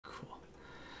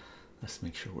Let's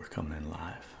make sure we're coming in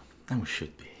live, and we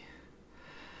should be.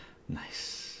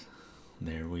 Nice.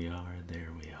 There we are. There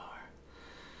we are.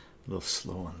 A little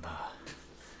slow on the.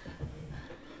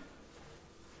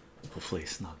 Hopefully,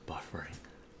 it's not buffering.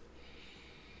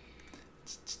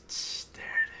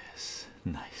 There it is.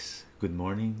 Nice. Good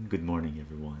morning,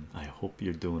 everyone. I hope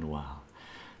you're doing well.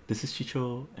 This is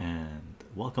Chycho, and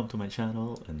welcome to my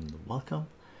channel, and welcome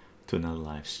to another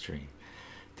live stream.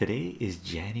 Today is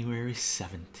January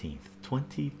 17th,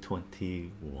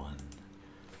 2021,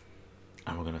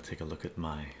 and we're going to take a look at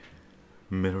my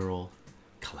mineral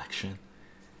collection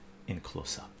in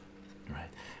close-up. Right,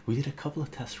 we did a couple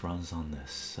of test runs on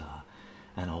this,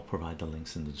 and I'll provide the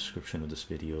links in the description of this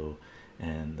video.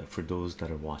 And for those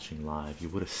that are watching live, you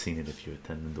would have seen it if you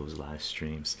attended those live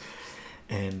streams.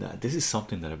 And this is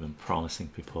something that I've been promising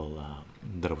people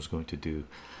that I was going to do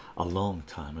a long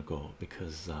time ago,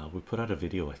 because we put out a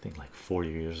video, I think like 4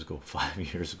 years ago, 5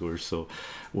 years ago or so,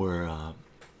 where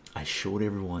I showed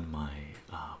everyone my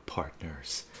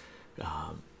partner's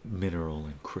mineral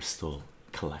and crystal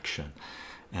collection.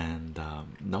 And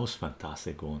that was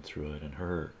fantastic going through it, and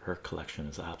her collection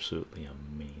is absolutely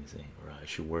amazing, right?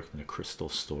 She worked in a crystal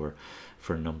store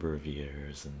for a number of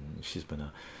years, and she's been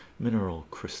a mineral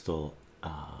crystal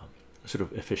sort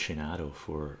of aficionado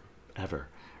forever,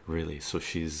 really. So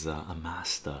she's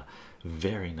amassed a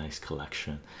very nice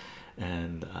collection.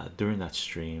 And during that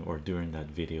stream, or during that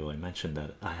video, I mentioned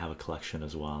that I have a collection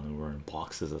as well, and we were in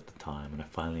boxes at the time, and I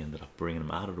finally ended up bringing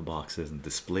them out of the boxes and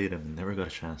displayed them, and never got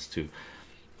a chance to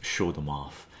show them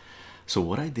off. So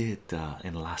what I did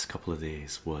in the last couple of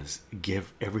days was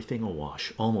give everything a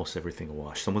wash, almost everything a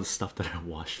wash. Some of the stuff that I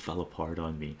washed fell apart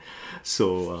on me,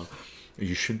 so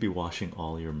you should be washing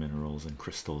all your minerals and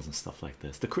crystals and stuff like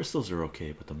this. The crystals are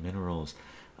okay, but the minerals,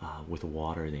 with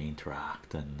water, they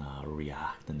interact and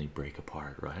react, and they break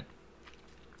apart, right?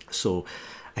 So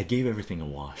I gave everything a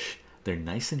wash. They're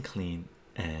nice and clean,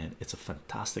 and it's a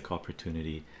fantastic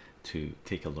opportunity to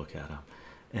take a look at them.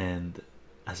 And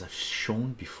as I've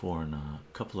shown before in a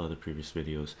couple other previous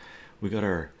videos, we got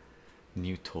our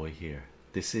new toy here.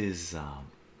 This is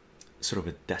sort of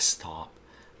a desktop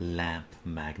lamp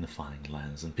magnifying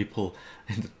lens, and people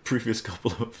in the previous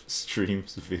couple of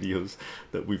streams videos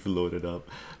that we've loaded up,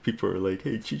 people are like,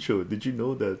 hey Chycho, did you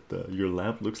know that your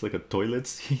lamp looks like a toilet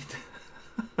seat?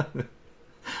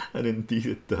 And indeed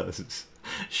it does.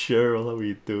 Cheryl, how are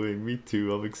you doing? Me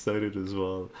too, I'm excited as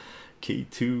well.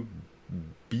 K2BII,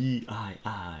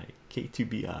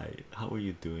 K2BI, how are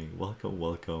you doing? Welcome,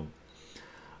 welcome.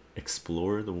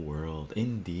 Explore the world.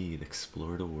 Indeed,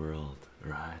 explore the world,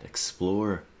 right?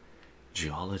 Explore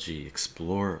geology,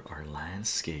 explore our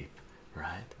landscape,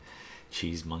 right?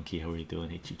 Cheese monkey, how are you doing?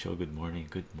 Hey Chycho, good morning,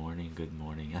 good morning, good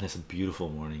morning. And it's a beautiful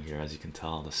morning here. As you can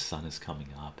tell, the sun is coming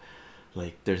up.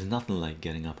 Like, there's nothing like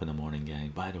getting up in the morning, gang.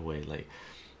 By the way, like,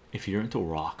 if you're into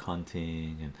rock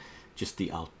hunting and just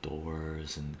the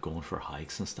outdoors and going for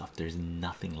hikes and stuff, there's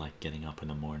nothing like getting up in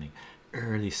the morning,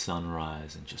 early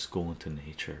sunrise, and just going to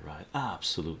nature, right?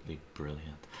 Absolutely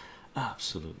brilliant,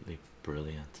 absolutely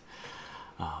brilliant.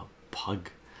 Pug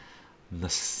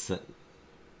Nasekoist,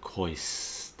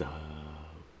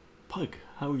 Pug,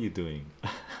 how are you doing?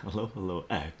 Hello, hello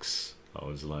X, how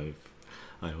is life?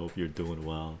 I hope you're doing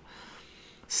well.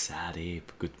 Sad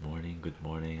Ape, good morning, good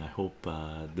morning. I hope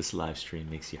this live stream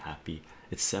makes you happy.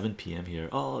 It's 7 p.m. here.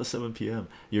 Oh, 7 p.m.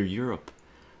 You're Europe.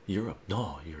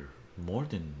 No, you're more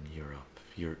than Europe.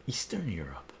 You're Eastern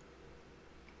Europe.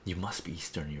 You must be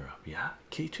Eastern Europe. Yeah,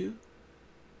 K2.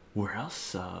 Where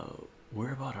else?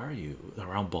 Where about are you?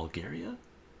 Around Bulgaria?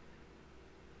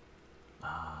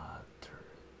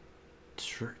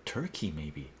 Turkey,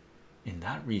 maybe, in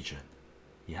that region.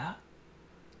 Yeah.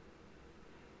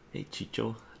 Hey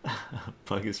Chycho.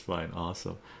 Pug is fine,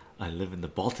 awesome. I live in the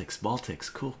Baltics.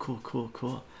 Cool, cool, cool,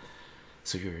 cool.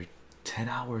 So you're 10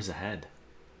 hours ahead.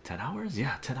 10 hours?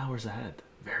 Yeah, 10 hours ahead.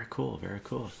 Very cool, very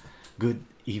cool. Good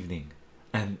evening.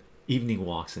 And evening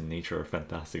walks in nature are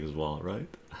fantastic as well, right?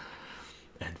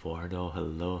 Eduardo,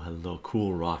 hello, hello.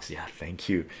 Cool rocks. Yeah, thank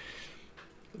you.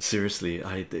 Seriously,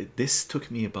 this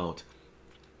took me about,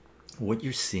 what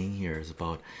you're seeing here is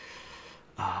about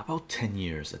 10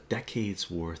 years, a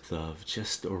decade's worth of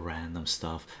just random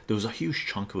stuff. There was a huge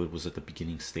chunk of it was at the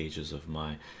beginning stages of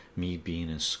me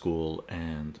being in school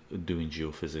and doing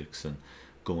geophysics and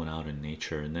going out in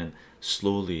nature, and then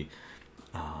slowly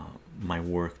my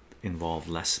work involved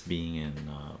less being in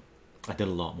I did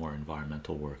a lot more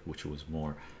environmental work, which was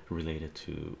more related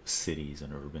to cities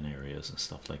and urban areas and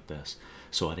stuff like this.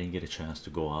 So I didn't get a chance to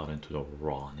go out into the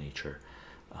raw nature.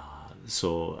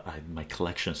 So my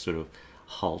collection sort of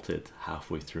halted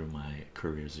halfway through my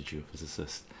career as a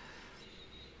geophysicist.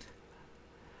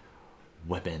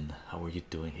 Webin, how are you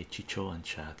doing? Hey Chicho and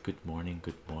chat, good morning,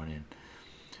 good morning.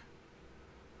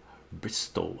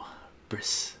 Bristow,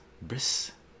 Briss,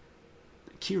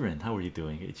 Kieran, how are you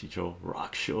doing? Hey Chicho,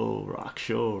 rock show, rock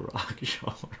show, rock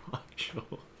show, rock show.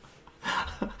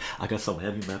 I got some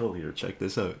heavy metal here, check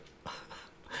this out.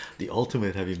 The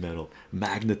ultimate heavy metal,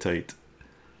 magnetite.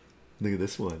 Look at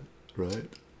this one, right?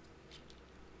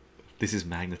 This is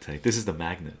magnetite, this is the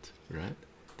magnet, right?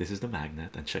 This is the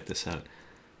magnet, and check this out,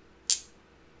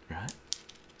 right?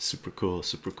 Super cool,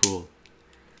 super cool.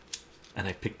 And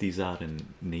I picked these out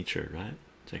in nature, right?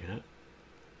 Check it out.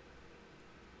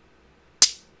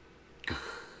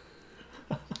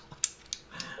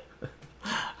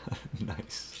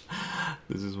 Nice.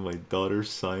 This is my daughter's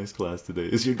science class today.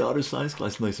 Is your daughter's science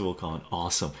class? Nice, Volcon.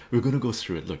 Awesome. We're gonna go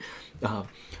through it. Look,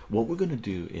 what we're gonna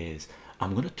do is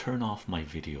I'm gonna turn off my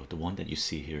video, the one that you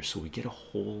see here, so we get a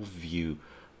whole view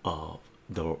of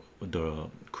the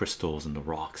crystals and the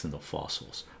rocks and the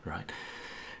fossils, right?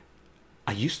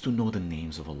 I used to know the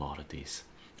names of a lot of these.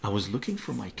 I was looking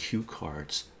for my cue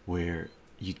cards where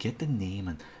you get the name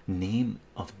and name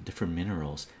of different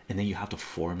minerals, and then you have the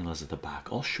formulas at the back.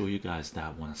 I'll show you guys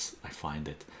that once I find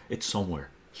it. It's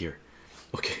somewhere here.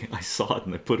 Okay, I saw it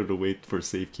and I put it away for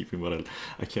safekeeping, but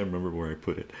I can't remember where I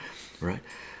put it. Right?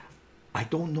 I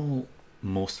don't know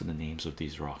most of the names of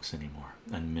these rocks anymore,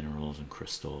 and minerals and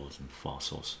crystals and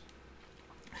fossils.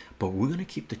 But we're gonna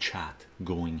keep the chat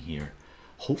going here.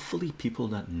 Hopefully, people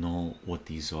that know what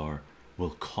these are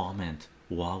will comment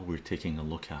while we're taking a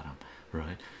look at them,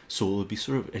 right? So it'll be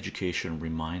sort of education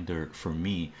reminder for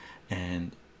me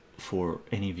and for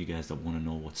any of you guys that want to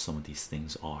know what some of these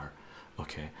things are.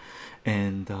 Okay,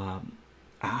 and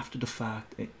after the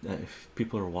fact, if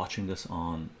people are watching this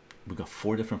on, we've got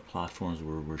 4 different platforms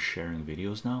where we're sharing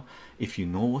videos now. If you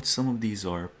know what some of these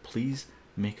are, please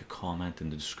make a comment in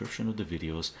the description of the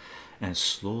videos, and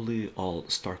slowly I'll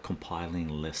start compiling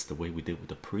a list the way we did with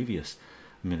the previous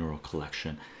mineral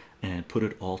collection, and put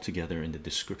it all together in the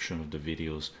description of the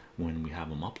videos when we have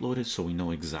them uploaded, so we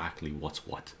know exactly what's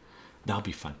what. That'll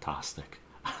be fantastic.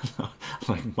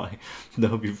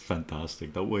 That would be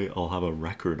fantastic. That way I'll have a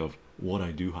record of what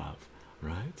I do have,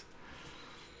 right?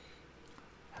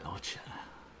 Hello,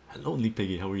 hello, Lee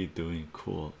Piggy, how are you doing?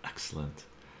 Cool, excellent,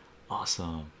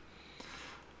 awesome.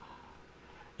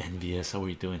 NVS, how are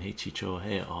you doing? Hey Chicho,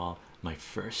 hey all. My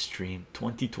first stream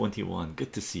 2021.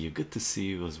 Good to see you, good to see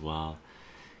you as well.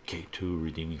 K2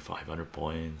 redeeming 500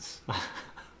 points.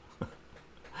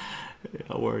 Hey,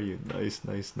 how are you? Nice,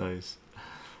 nice, nice.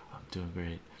 I'm doing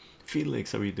great.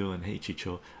 Felix, how are you doing? Hey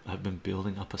Chicho, I've been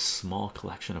building up a small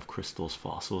collection of crystals,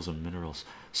 fossils, and minerals,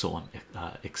 so I'm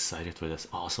excited for this.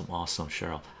 Awesome, awesome,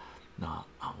 Cheryl. Nah,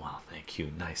 oh, wow, thank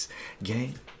you. Nice,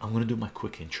 gang. I'm gonna do my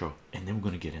quick intro, and then we're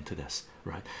gonna get into this.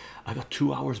 Right? I got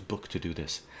 2 hours booked to do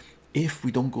this. If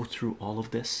we don't go through all of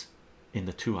this in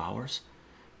the 2 hours,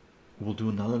 we'll do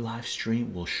another live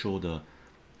stream. We'll show the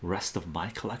rest of my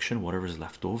collection, whatever's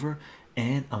left over,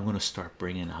 and I'm going to start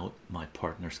bringing out my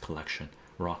partner's collection,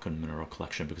 rock and mineral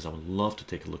collection, because I would love to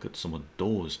take a look at some of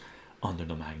those under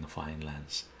the magnifying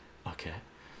lens. Okay,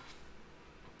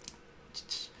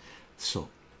 so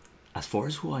as far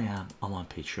as who I am, I'm on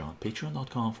Patreon,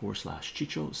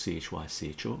 patreon.com/chycho,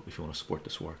 chycho. If you want to support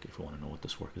this work, if you want to know what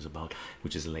this work is about,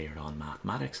 which is layered on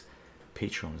mathematics,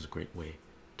 Patreon is a great way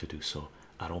to do so.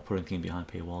 I don't put anything behind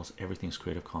paywalls. Everything's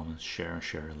Creative Commons, share and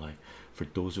share alike. For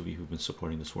those of you who've been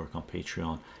supporting this work on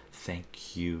Patreon,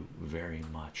 thank you very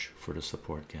much for the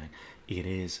support, gang. It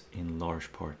is in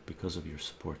large part because of your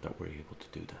support that we're able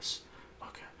to do this.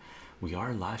 Okay, we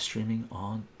are live streaming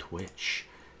on Twitch,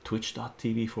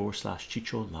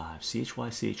 twitch.tv/chycho live,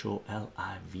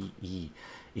 chycholive.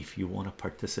 If you want to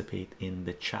participate in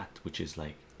the chat, which is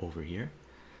like over here,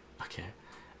 okay,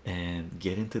 and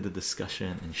get into the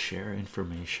discussion and share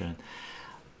information,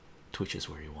 Twitch is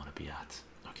where you want to be at.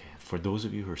 Okay, for those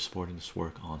of you who are supporting this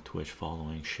work on Twitch,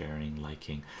 following, sharing,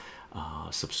 liking,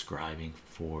 subscribing,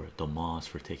 for the mods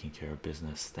for taking care of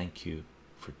business, thank you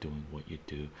for doing what you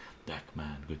do.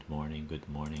 Deckman, good morning, good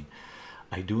morning.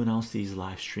 I do announce these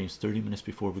live streams 30 minutes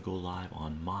before we go live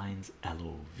on Minds,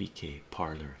 LOVK,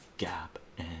 Parlor, Gap,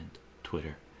 and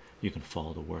Twitter. You can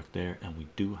follow the work there, and we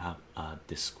do have a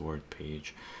Discord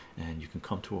page, and you can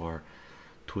come to our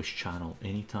Twitch channel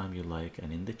anytime you like,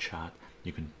 and in the chat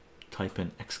you can type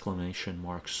in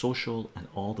 !social, and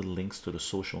all the links to the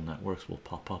social networks will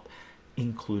pop up,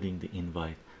 including the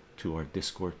invite to our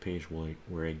Discord page,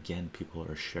 where again people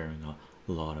are sharing a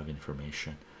lot of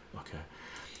information. Okay,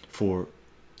 for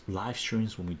live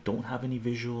streams, when we don't have any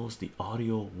visuals, the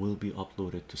audio will be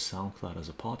uploaded to SoundCloud as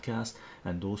a podcast,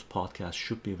 and those podcasts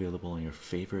should be available on your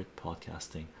favorite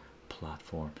podcasting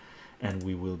platform, and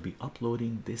we will be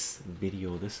uploading this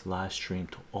video, this live stream,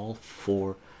 to all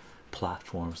 4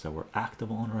 platforms that we're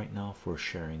active on right now for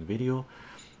sharing video,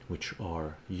 which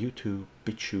are YouTube,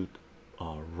 BitChute,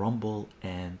 Rumble,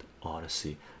 and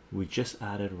Odyssey. We just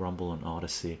added Rumble and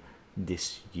Odyssey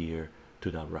this year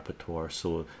to that repertoire,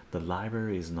 so the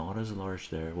library is not as large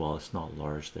there. Well, it's not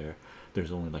large there.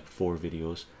 There's only like 4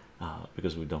 videos,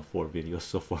 because we've done 4 videos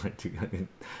so far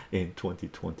in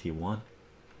 2021.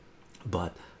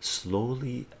 But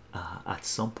slowly, at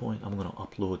some point, I'm going to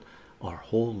upload our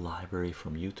whole library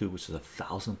from YouTube, which is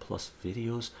 1,000+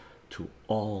 videos, to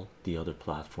all the other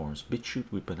platforms.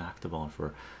 BitChute we've been active on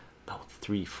for about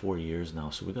 3-4 years now,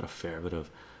 so we got a fair bit of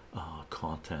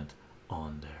content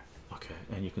on there. Okay,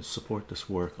 and you can support this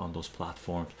work on those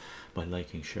platforms by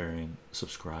liking, sharing,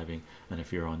 subscribing. And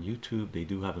if you're on YouTube, they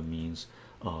do have a means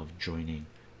of joining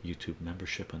YouTube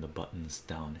membership, and the buttons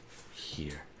down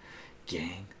here.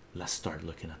 Gang, let's start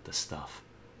looking at the stuff.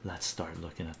 Let's start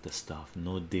looking at the stuff.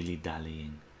 No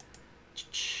dilly-dallying.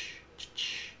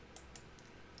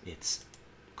 It's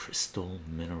crystal,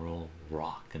 mineral,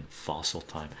 rock, and fossil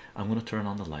time. I'm going to turn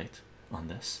on the light on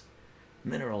this.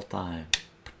 Mineral time.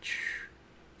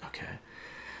 Okay,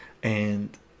 and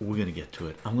we're gonna get to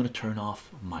it. I'm gonna turn off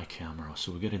my camera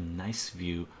so we get a nice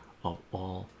view of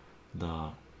all the,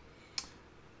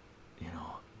 you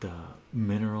know, the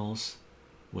minerals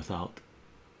without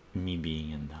me being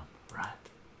in them, right?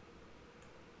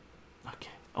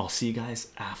 Okay, I'll see you guys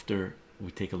after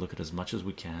we take a look at as much as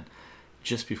we can,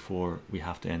 just before we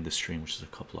have to end the stream, which is a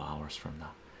couple of hours from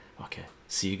now. Okay,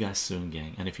 see you guys soon,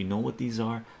 gang. And if you know what these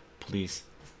are, please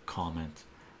comment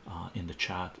in the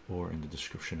chat or in the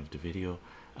description of the video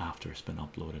after it's been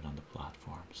uploaded on the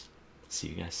platforms. See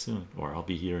you guys soon, or I'll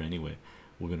be here anyway.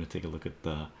 We're going to take a look at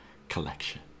the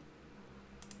collection.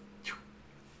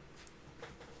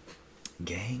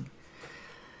 Gang,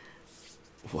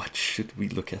 what should we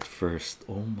look at first?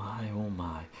 Oh my, oh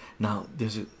my. Now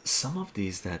there's some of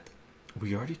these that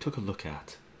we already took a look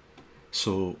at,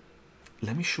 so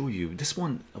let me show you this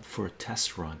one for a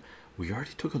test run. We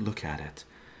already took a look at it,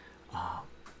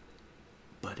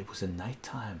 but it was a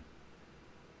nighttime.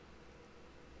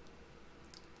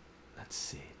 Let's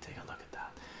see, take a look at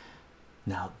that.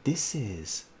 Now this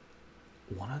is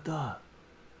one of the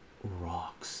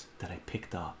rocks that I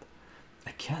picked up.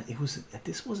 I can't, it was,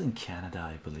 this was in Canada,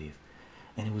 I believe,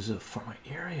 and it was from an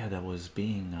area that was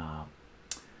being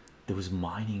there was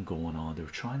mining going on. They were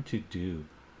trying to do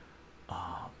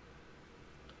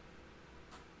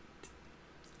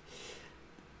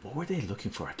what were they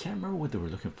looking for? I can't remember what they were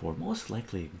looking for. Most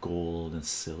likely gold and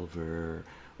silver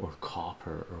or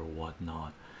copper or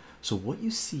whatnot. So what you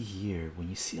see here, when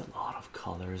you see a lot of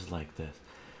colors like this,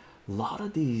 a lot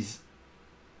of these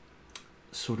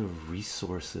sort of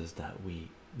resources that we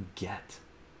get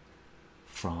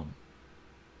from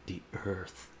the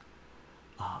earth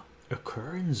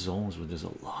occur in zones where there's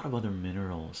a lot of other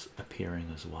minerals appearing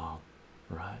as well,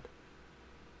 right?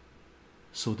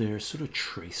 So they're sort of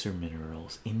tracer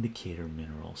minerals, indicator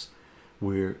minerals,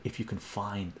 where if you can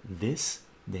find this,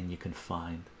 then you can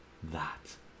find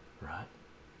that, right?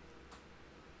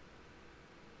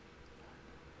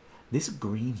 This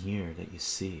green here that you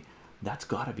see, that's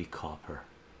got to be copper,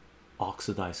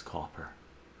 oxidized copper,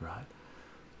 right?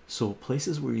 So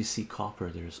places where you see copper,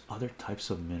 there's other types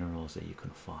of minerals that you can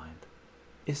find.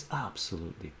 It's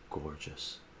absolutely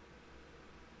gorgeous.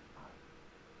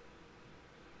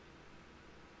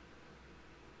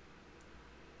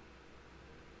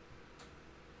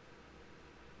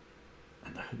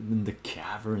 And the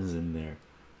caverns in there,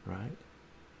 right?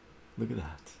 Look at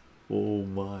that. Oh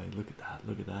my, look at that,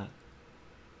 look at that.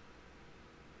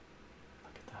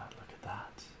 Look at that, look at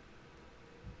that.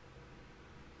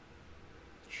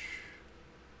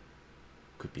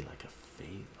 Could be like a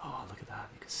fade. Oh, look at that.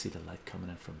 You can see the light coming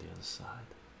in from the other side.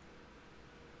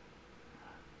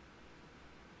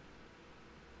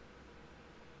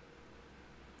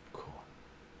 Cool.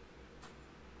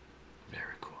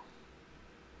 Very cool.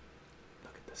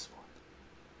 Look at this one.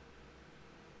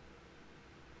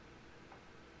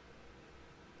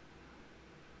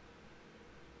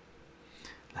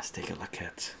 Let's take a look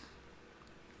at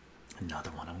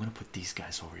another one. I'm going to put these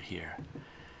guys over here.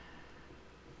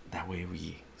 That way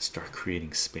we start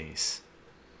creating space.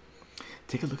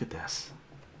 Take a look at this.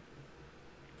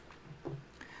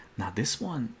 Now this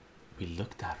one we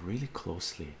looked at really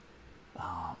closely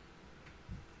on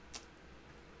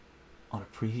a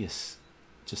previous,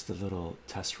 just a little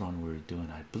test run we were doing.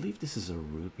 I believe this is a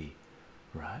ruby,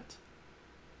 right?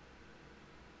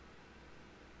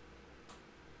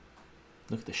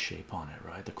 Look at the shape on it,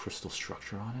 right? The crystal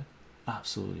structure on it,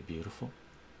 absolutely beautiful.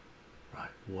 right?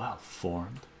 Well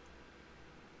formed,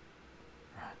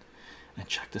 right? And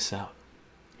check this out.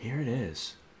 Here it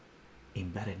is,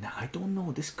 embedded. Now I don't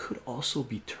know, this could also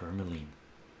be tourmaline.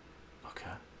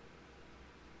 Okay,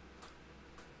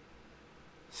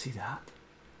 see that?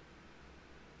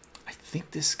 I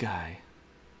think this guy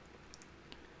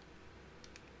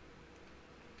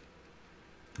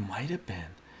might have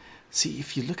been. See,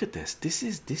 if you look at this, this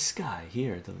is this guy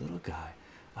here, the little guy.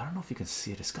 I don't know if you can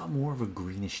see it, it's got more of a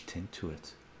greenish tint to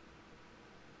it.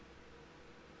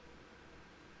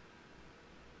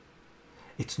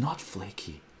 It's not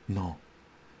flaky. No,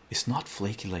 it's not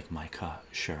flaky like mica,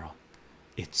 Cheryl.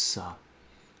 It's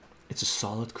it's a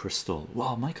solid crystal.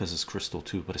 Well, mica's is crystal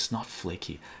too, but it's not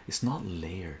flaky, it's not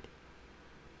layered,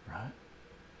 right?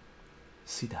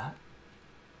 See that?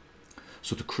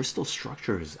 So the crystal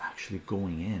structure is actually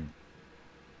going in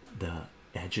the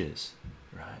edges,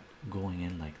 right? Going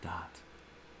in like that.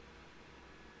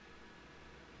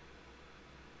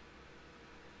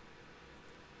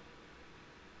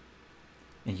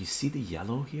 And you see the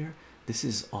yellow here? This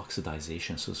is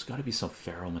oxidization, so it's got to be some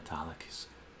ferrometallics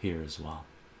here as well,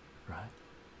 right?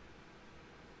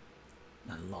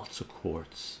 And lots of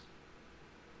quartz.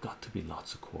 Got to be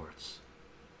lots of quartz.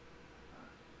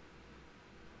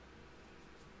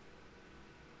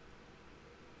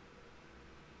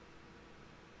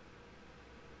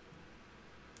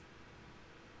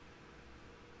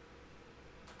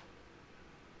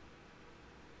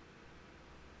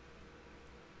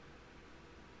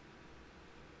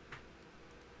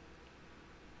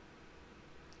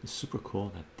 It's super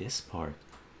cool that this part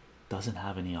doesn't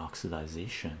have any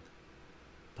oxidization,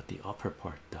 but the upper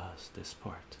part does. This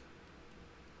part.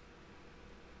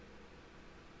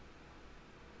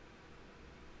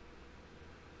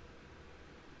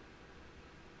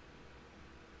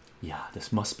 Yeah,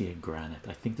 this must be a granite.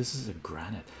 I think this is a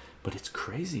granite, but it's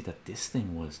crazy that this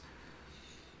thing was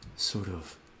sort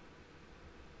of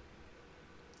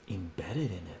embedded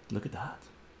in it. Look at that.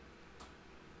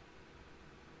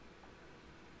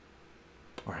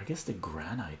 Or I guess the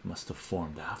granite must have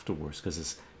formed afterwards because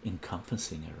it's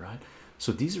encompassing it, right?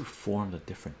 So these are formed at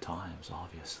different times,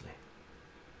 obviously,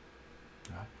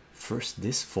 right? First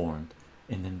this formed,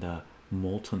 and then the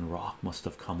molten rock must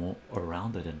have come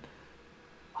around it and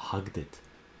hugged it,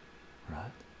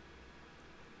 right?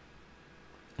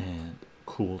 And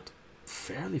cooled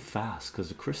fairly fast because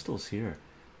the crystals here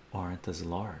aren't as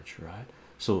large, right?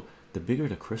 So the bigger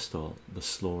the crystal, the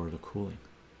slower the cooling.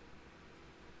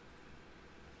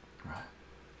 Right,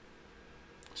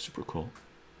 super cool.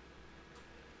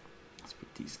 Let's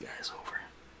put these guys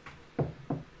over.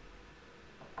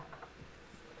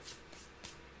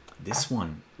 This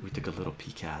one we took a little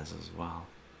peek at as well.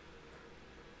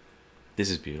 This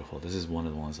is beautiful. This is one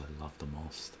of the ones I love the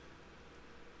most.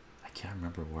 I can't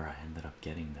remember where I ended up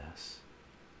getting this.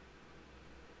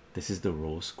 This is the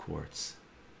rose quartz,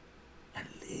 and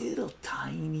little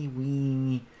tiny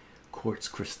weeny quartz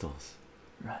crystals,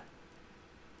 right?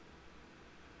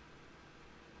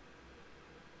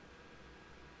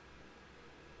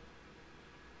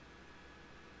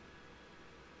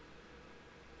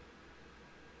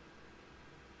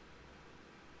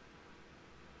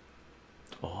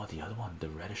 Oh, the other one, the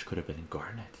reddish, could have been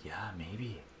garnet. Yeah,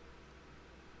 maybe.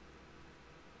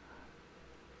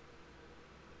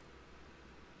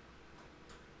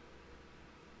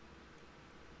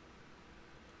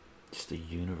 Just a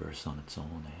universe on its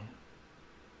own, eh?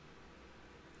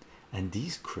 And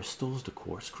these crystals, the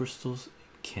quartz crystals,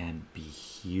 can be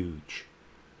huge,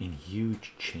 in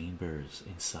huge chambers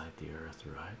inside the earth,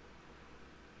 right?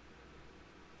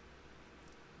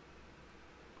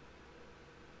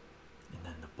 And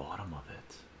then the bottom of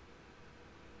it,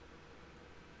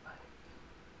 right?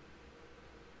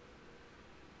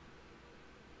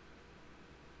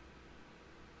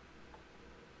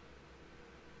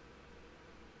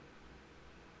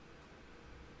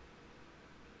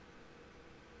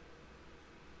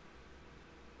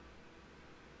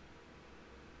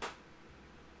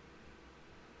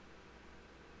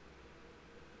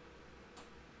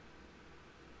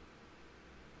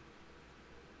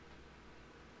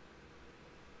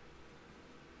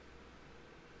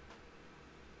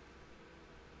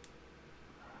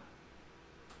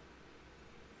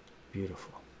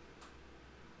 Beautiful.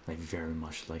 I very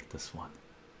much like this one.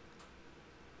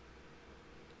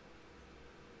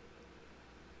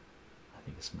 I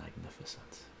think it's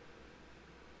magnificent.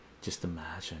 Just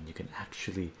imagine you can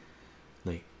actually,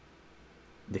 like,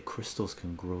 the crystals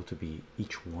can grow to be,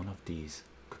 each one of these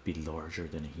could be larger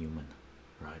than a human,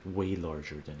 right? Way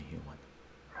larger than a human,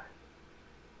 right?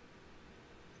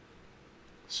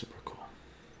 Super cool.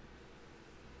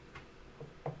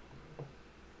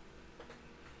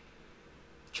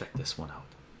 check this one out.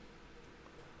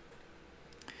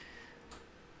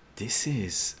 This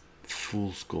is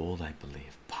fool's gold, I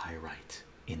believe, pyrite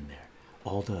in there.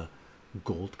 All the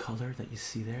gold color that you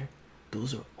see there,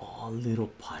 those are all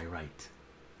little pyrite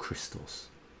crystals.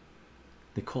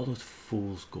 They call it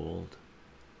fool's gold.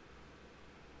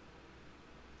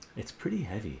 It's pretty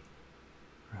heavy,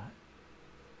 right?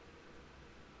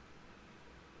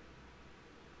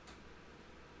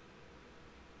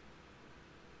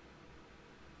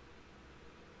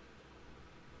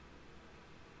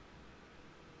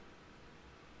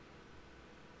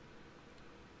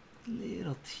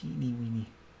 Little teeny weeny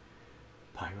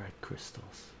pyrite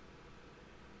crystals.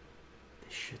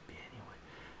 They should be anyway.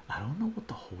 I don't know what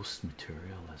the host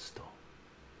material is though.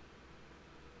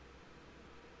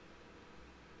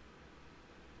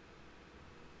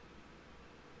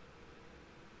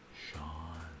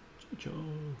 Joe,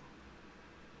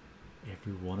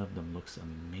 every one of them looks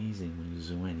amazing when you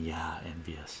zoom in. Yeah,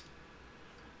 envious.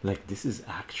 Like, this is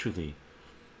actually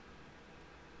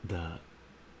the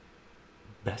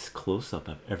best close-up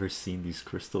I've ever seen these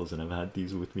crystals, and I've had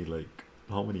these with me like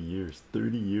how many years?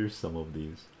 30 years, some of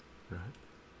these, right?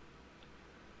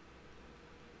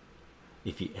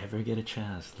 If you ever get a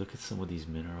chance, look at some of these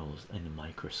minerals in the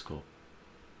microscope.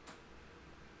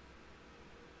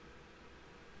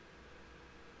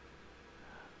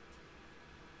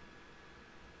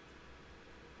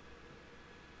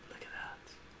 Look at that.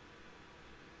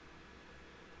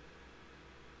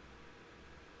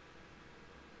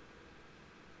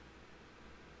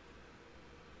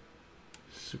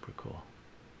 Super cool.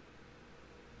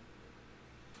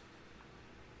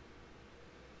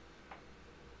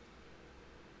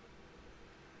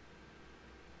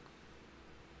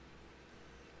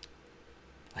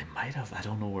 I might have, I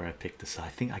don't know where I picked this. I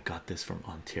think I got this from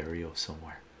Ontario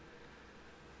somewhere.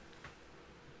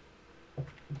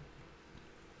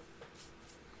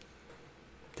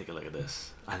 Take a look at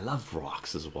this. I love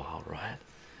rocks as well, right?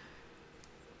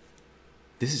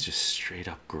 This is just straight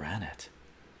up granite,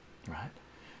 right?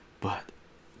 But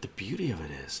the beauty of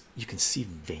it is you can see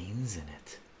veins in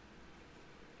it,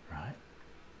 right?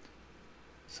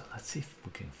 So let's see if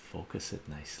we can focus it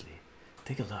nicely.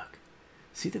 Take a look.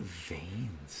 See the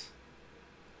veins,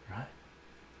 right?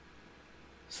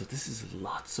 So this is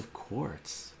lots of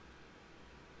quartz,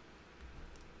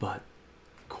 but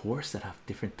quartz that have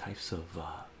different types of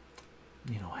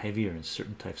you know, heavier in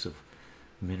certain types of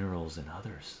minerals than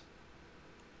others.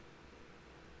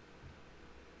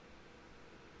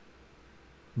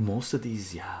 Most of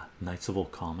these, yeah, Knights of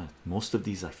Old Comet, most of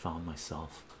these I found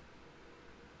myself.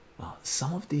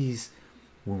 Some of these,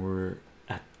 when we're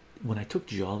at, when I took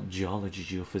geology,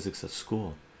 geophysics at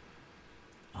school,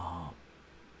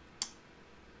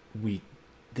 we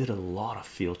did a lot of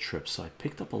field trips, so I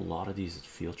picked up a lot of these at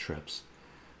field trips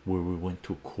where we went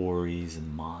to quarries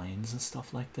and mines and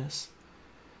stuff like this.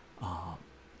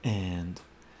 And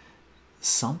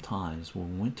sometimes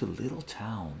when we went to little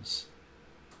towns,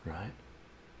 right,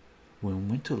 when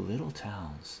we went to little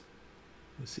towns,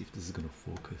 let's see if this is gonna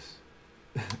focus.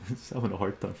 It's having a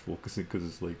hard time focusing because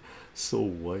it's like so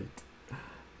white,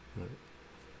 right?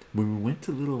 When we went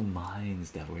to little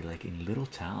mines that were like in little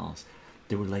towns,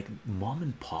 they were like mom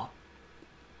and pop,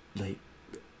 like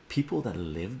people that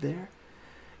lived there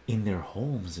in their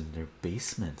homes, in their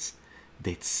basements,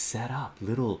 they'd set up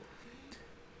little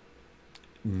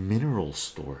mineral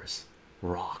stores,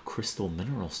 raw crystal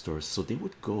mineral stores. So they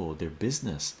would go, their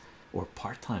business or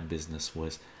part-time business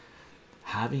was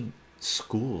having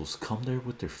schools come there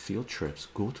with their field trips,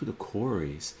 go to the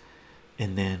quarries,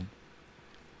 and then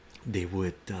they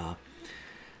would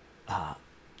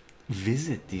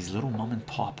visit these little mom and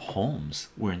pop homes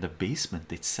where in the basement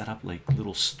they'd set up like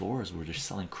little stores where they're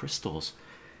selling crystals,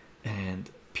 and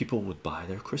people would buy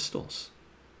their crystals,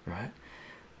 right?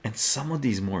 And some of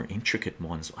these more intricate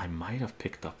ones I might have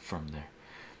picked up from there.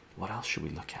 What else should we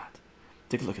look at?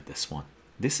 Take a look at this one.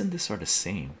 This and this are the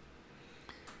same.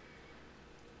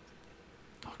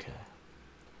 Okay.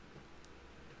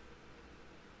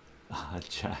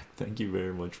 Jack, thank you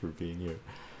very much for being here.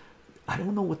 I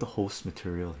don't know what the host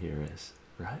material here is,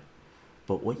 right?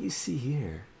 But what you see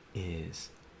here is,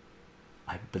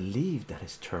 I believe that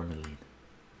is tourmaline,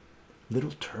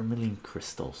 little tourmaline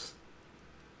crystals.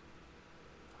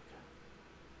 Okay.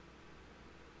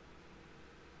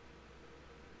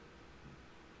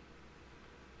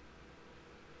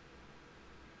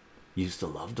 Used to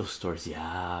love those stores,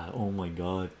 yeah. Oh my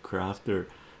god, crafter,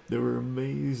 they were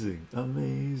amazing,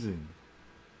 amazing.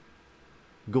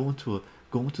 Going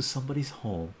to somebody's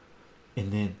home,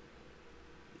 and then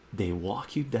they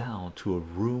walk you down to a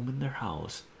room in their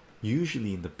house,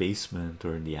 usually in the basement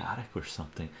or in the attic or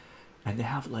something, and they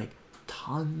have like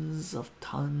tons,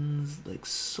 like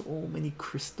so many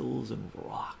crystals and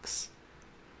rocks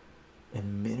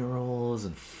and minerals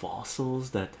and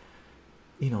fossils that,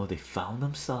 you know, they found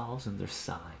themselves and they're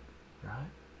selling, right?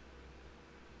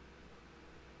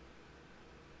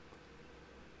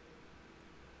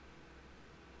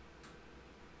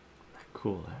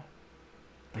 Cool, eh?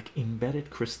 Like embedded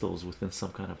crystals within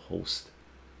some kind of host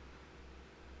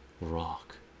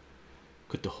rock.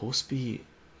 Could the host be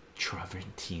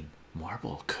travertine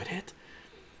marble? Could it?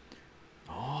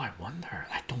 Oh, I wonder.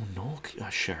 I don't know,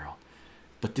 Cheryl,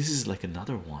 but this is like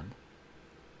another one,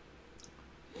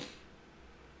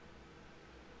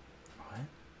 right?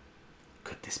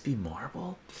 Could this be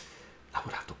marble? I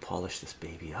would have to polish this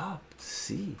baby up to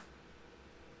see.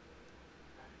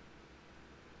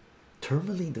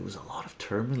 Tourmaline, there was a lot of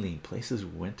tourmaline places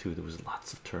we went to. There was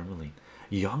lots of tourmaline.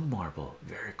 Young marble,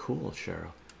 very cool,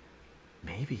 Cheryl.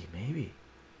 Maybe.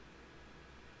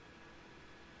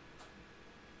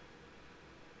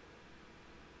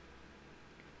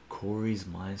 Corey's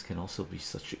mines can also be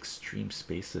such extreme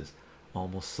spaces,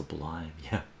 almost sublime.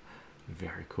 Yeah,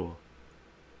 very cool.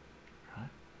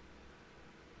 Right?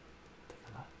 Take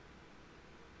a look.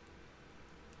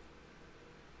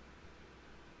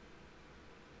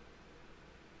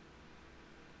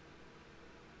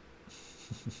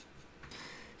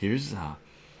 Here's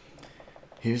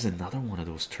another one of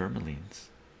those tourmalines.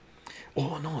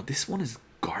 Oh no, this one is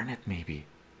garnet, maybe.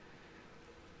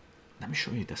 Let me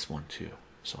show you this one too.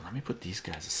 So let me put these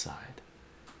guys aside.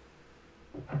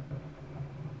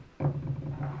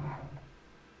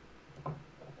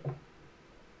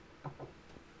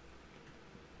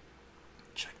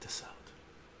 Check this out.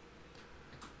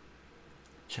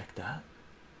 Check that.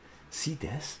 See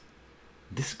this?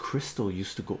 This crystal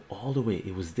used to go all the way.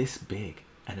 It was this big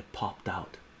and it popped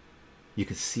out. You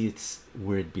can see it's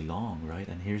where it belonged, right?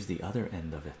 And here's the other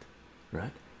end of it,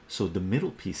 right? So the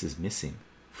middle piece is missing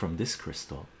from this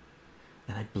crystal,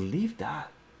 and I believe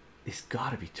that it's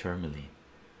got to be tourmaline.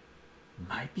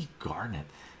 Might be garnet.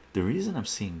 The reason I'm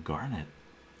saying garnet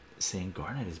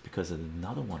is because of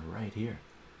another one right here.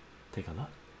 Take a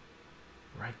look,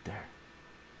 right there.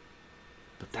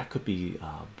 But that could be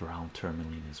brown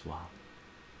tourmaline as well.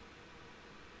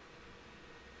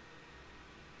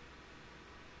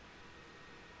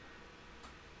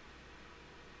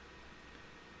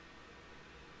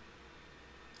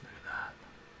 Look at that.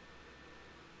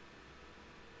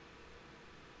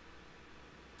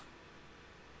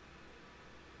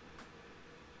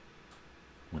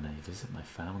 When I visit my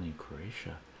family in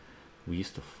Croatia, we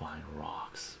used to find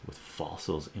rocks with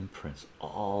fossils, imprints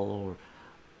all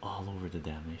over the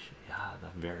damnation. Yeah,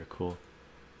 that's very cool.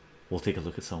 We'll take a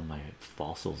look at some of my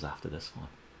fossils after this one.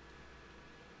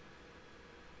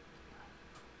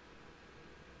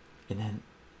 And then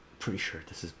pretty sure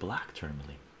this is black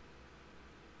tourmaline.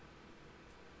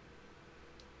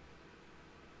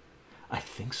 I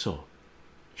think so,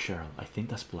 Cheryl. I think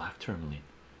that's black tourmaline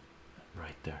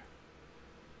right there,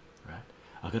 right?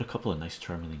 I got a couple of nice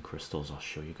tourmaline crystals I'll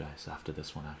show you guys after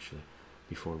this one, actually,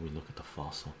 before we look at the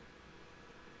fossil.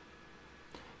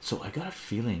 So I got a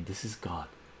feeling this has got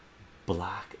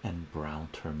black and brown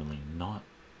tourmaline, not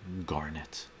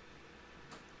garnet.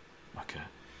 Okay,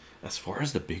 as far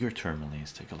as the bigger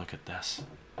tourmalines, take a look at this.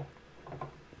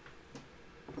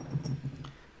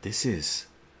 This is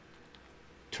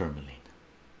tourmaline,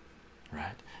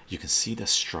 right? You can see the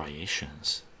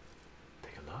striations.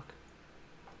 Take a look.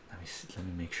 Let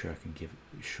me make sure I can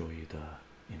show you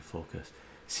the in focus.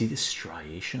 See the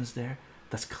striations there?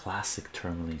 That's classic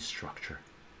tourmaline structure,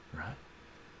 right?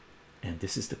 And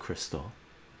this is the crystal.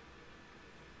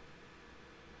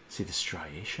 See the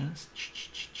striations?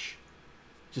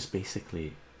 Just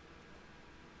basically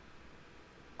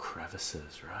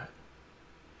crevices, right?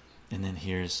 And then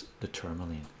here's the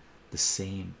tourmaline, the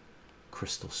same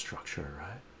crystal structure,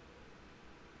 right?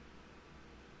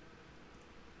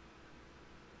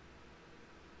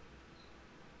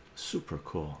 Super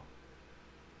cool.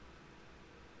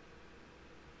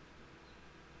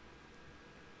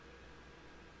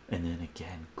 And then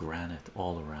again, granite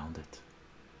all around it.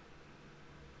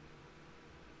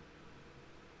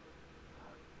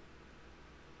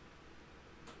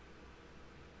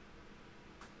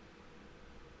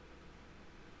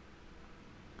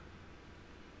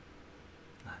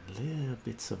 And little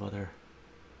bits of other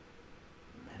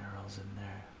minerals in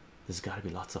there. There's got to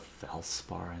be lots of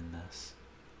feldspar in this.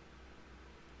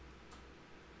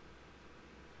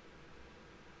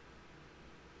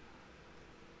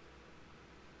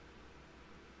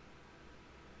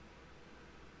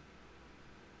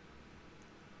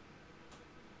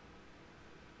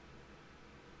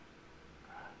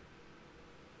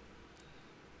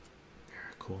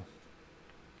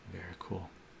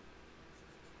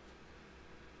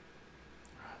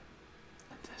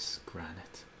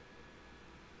 granite.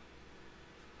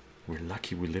 We're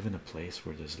lucky we live in a place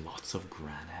where there's lots of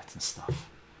granite and stuff.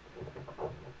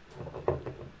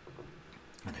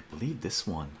 And I believe this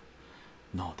one,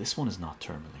 no, this one is not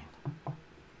tourmaline.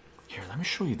 Here, let me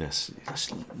show you this.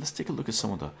 Let's take a look at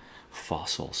some of the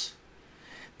fossils.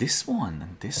 This one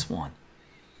and this one.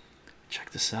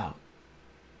 Check this out.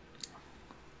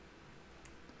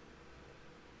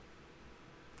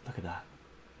 Look at that.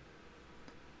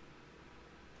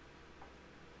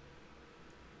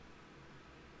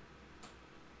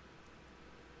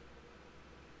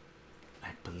 I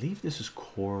believe this is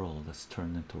coral that's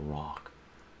turned into rock,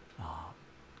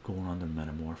 going under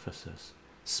metamorphosis.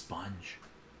 Sponge.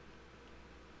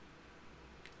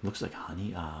 Looks like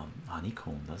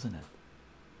honeycomb, doesn't it?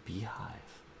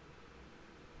 Beehive.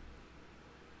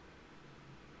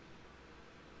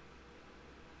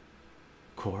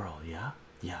 Coral, yeah,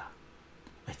 yeah,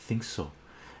 I think so.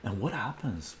 And what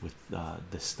happens with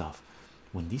this stuff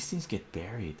when these things get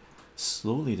buried?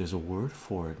 Slowly, there's a word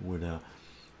for it where the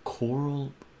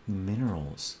coral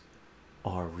minerals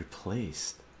are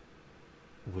replaced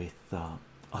with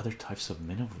other types of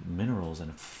minerals,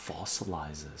 and it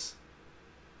fossilizes,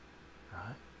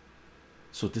 right?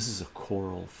 So this is a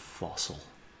coral fossil,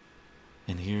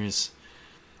 and here's,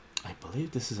 I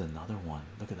believe this is another one.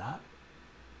 Look at that.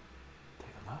 Take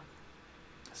a look.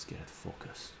 Let's get it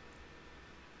focused.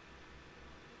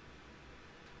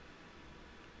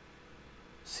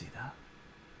 See that?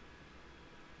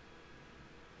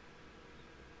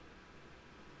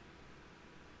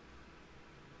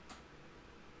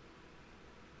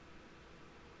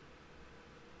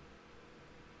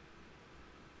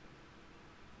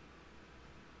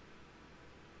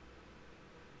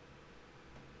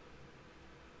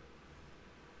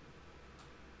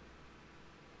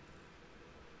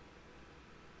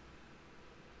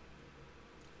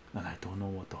 And I don't know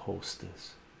what the host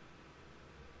is.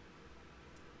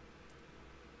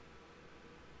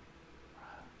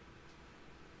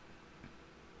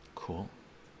 Cool.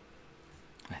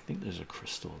 I think there's a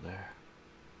crystal there.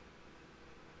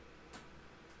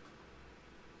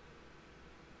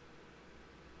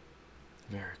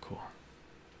 Very cool.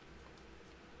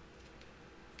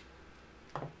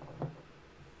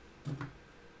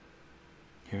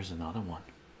 Here's another one.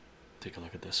 Take a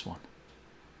look at this one.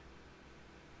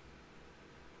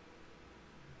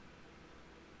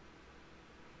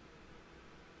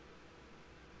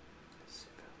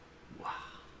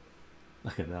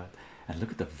 Look at that, and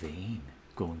look at the vein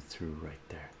going through right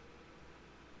there.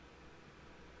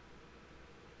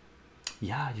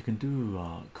 Yeah, you can do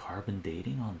carbon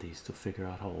dating on these to figure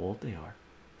out how old they are,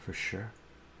 for sure.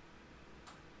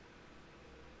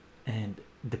 And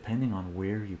depending on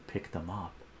where you pick them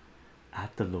up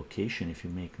at the location, if you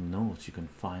make notes, you can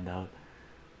find out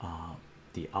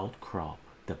the outcrop,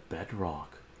 the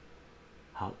bedrock,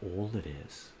 how old it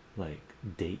is. Like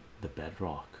date the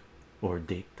bedrock, or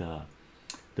date the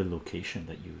location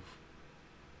that you've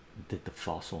did the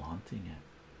fossil hunting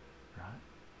in, right?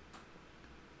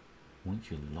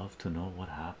 Wouldn't you love to know what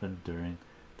happened during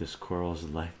this coral's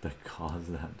life that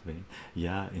caused that vein?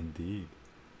 Yeah, indeed,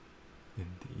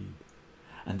 indeed.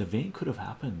 And the vein could have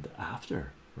happened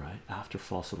after, right? After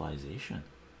fossilization.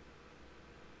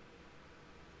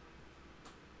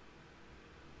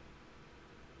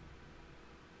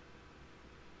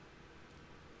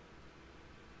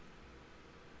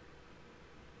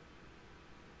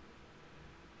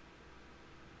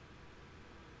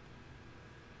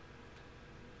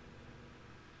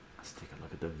 Let's take a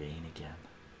look at the vein again.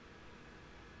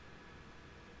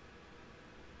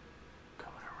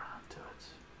 Coming around to it.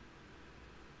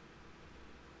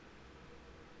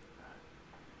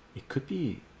 It could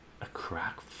be a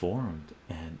crack formed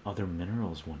and other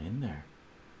minerals went in there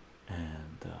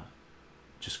and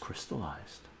just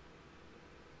crystallized.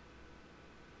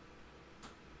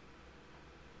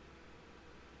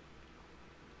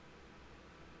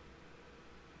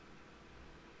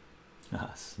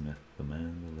 Ah, Smith, the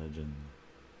man, the legend.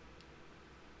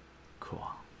 Cool.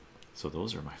 So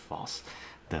those are my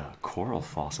the coral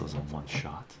fossils in one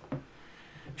shot.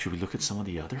 Should we look at some of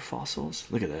the other fossils?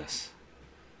 Look at this.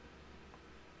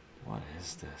 What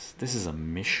is this? This is a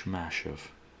mishmash of,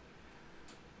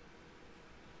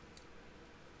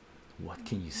 what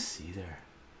can you see there?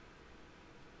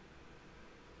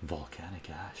 Volcanic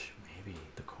ash, maybe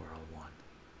the coral one.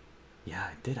 Yeah,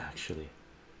 I did actually.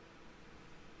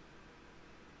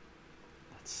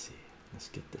 Let's see. Let's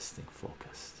get this thing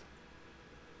focused.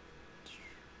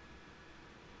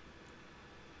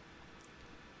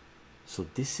 So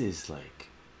this is like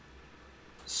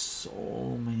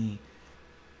so many.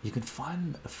 You can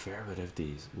find a fair bit of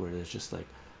these where there's just like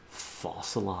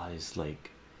fossilized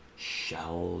like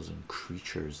shells and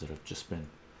creatures that have just been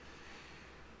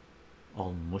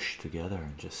all mushed together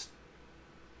and just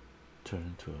turned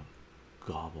into a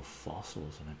gob of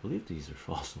fossils. And I believe these are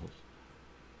fossils.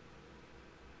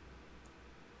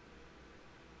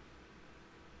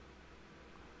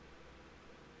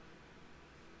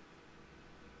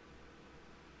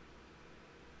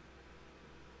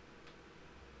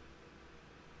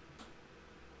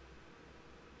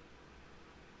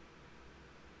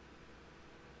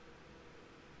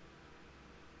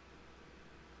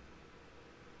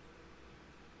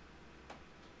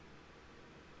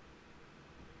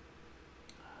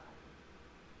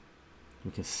 We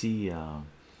can see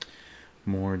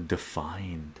more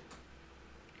defined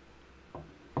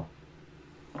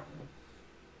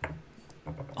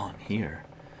on here.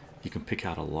 You can pick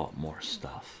out a lot more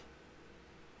stuff,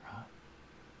 right?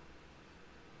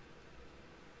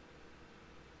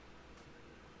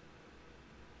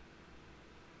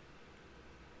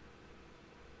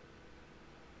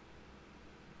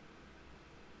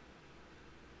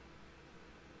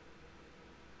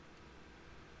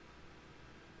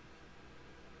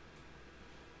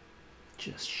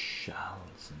 Just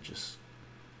shells and just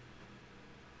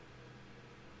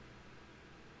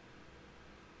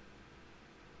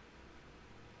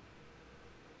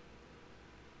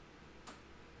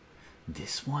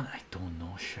this one. I don't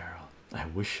know, Cheryl. I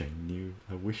wish I knew.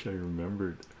 I wish I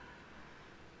remembered.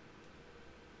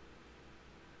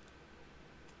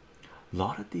 A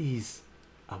lot of these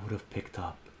I would have picked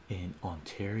up in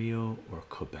Ontario or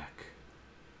Quebec.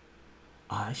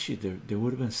 Actually, there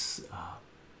would have been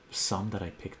some that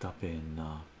I picked up in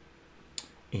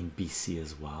BC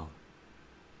as well.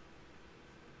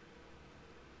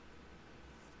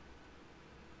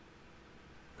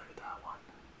 Look at that one.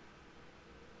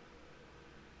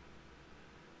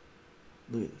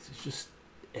 Look at this. It's just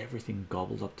everything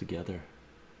gobbled up together.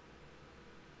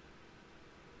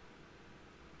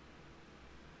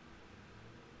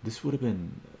 This would have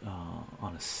been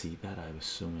on a seabed, I'm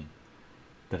assuming,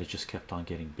 that it just kept on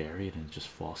getting buried and just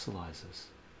fossilizes.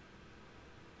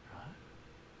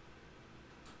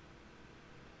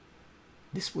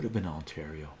 This would have been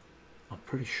Ontario, I'm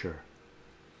pretty sure.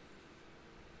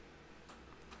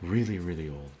 Really, really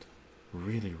old.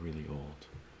 Really, really old.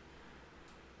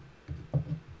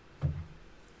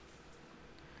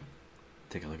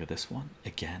 Take a look at this one.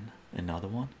 Again, another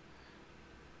one.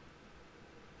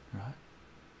 Right?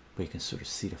 But you can sort of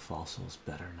see the fossils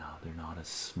better now. They're not as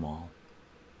small.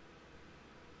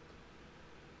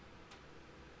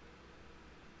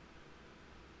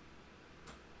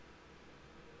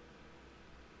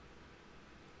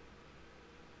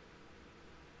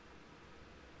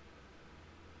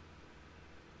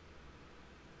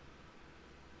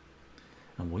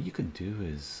 And what you can do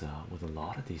is with a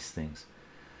lot of these things,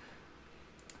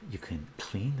 you can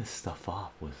clean this stuff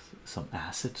up with some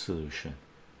acid solution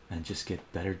and just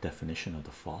get better definition of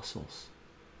the fossils.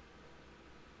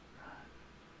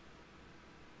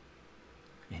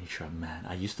 Any try, man.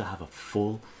 I used to have a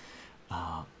full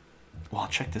well,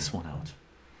 check this one out.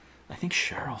 I think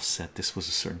Cheryl said this was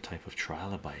a certain type of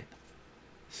trilobite.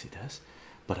 See this?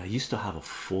 But I used to have a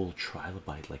full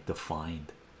trilobite, like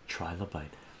defined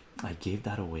trilobite. I gave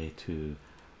that away to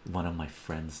one of my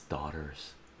friend's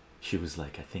daughters. She was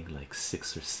like, I think like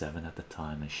 6 or 7 at the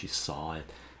time, and she saw it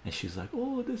and she's like,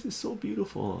 oh, this is so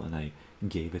beautiful, and I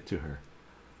gave it to her.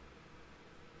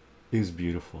 It was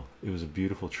beautiful. It was a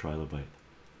beautiful trilobite,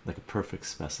 like a perfect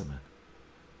specimen.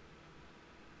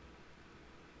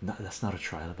 No, that's not a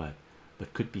trilobite,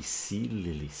 but could be sea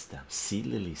lily stem. Sea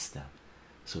lily stem.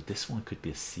 So this one could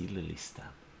be a sea lily stem.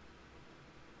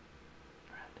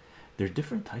 There are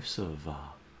different types of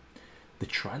the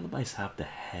trilobites have the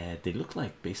head. They look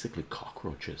like basically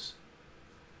cockroaches,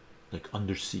 like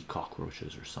undersea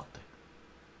cockroaches or something,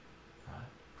 right?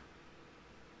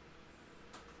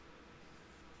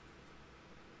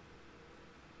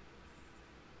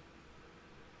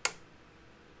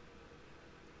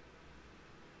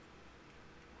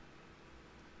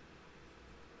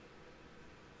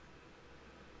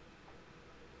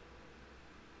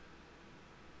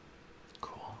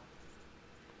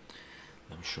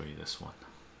 Let me show you this one.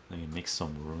 Let me make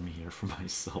some room here for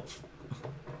myself.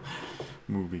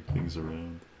 Moving things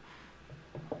around.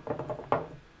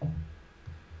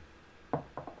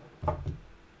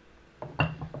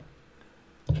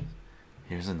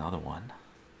 Here's another one.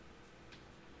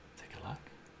 Take a look.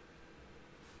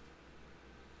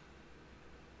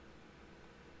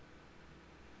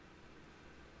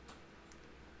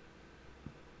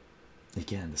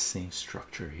 Again, the same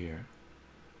structure here.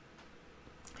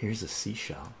 Here's a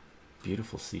seashell,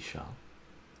 beautiful seashell,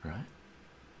 right?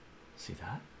 See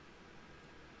that?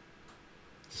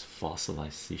 This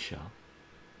fossilized seashell.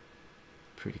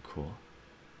 Pretty cool.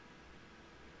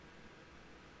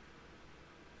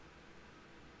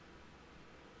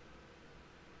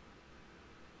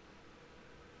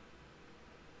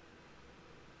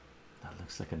 That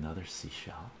looks like another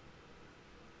seashell.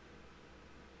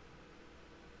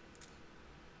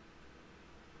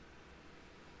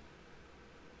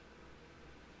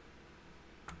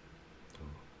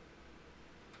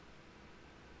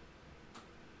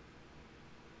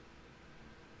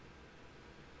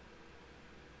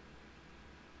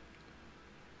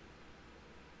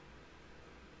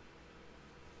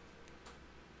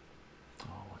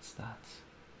 Oh, what's that?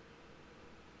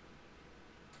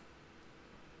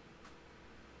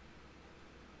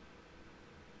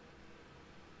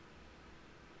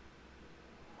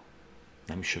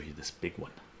 Let me show you this big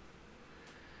one.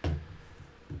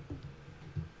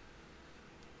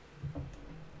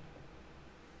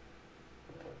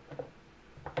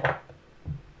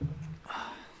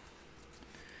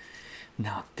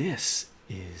 Now this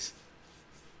is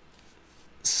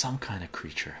some kind of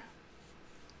creature.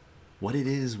 What it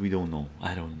is, we don't know.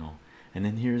 I don't know. And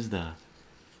then here's the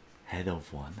head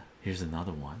of one. Here's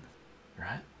another one,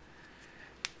 right?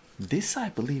 This, I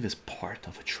believe, is part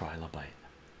of a trilobite.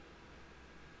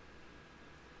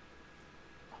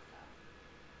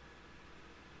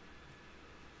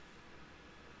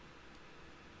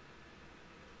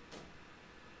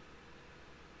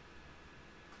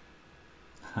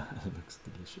 It looks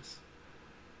delicious.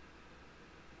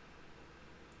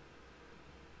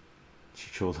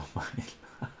 Chycho the mine.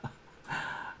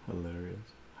 Hilarious.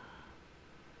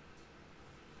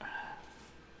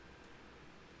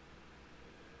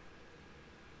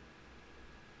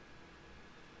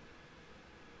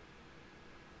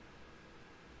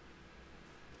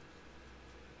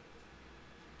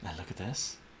 Now look at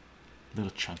this.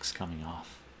 Little chunks coming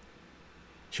off.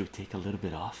 Should we take a little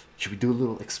bit off? Should we do a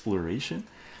little exploration?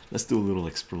 Let's do a little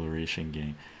exploration,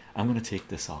 gang. I'm gonna take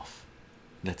this off.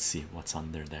 Let's see what's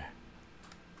under there.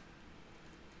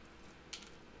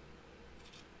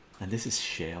 And this is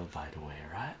shale, by the way,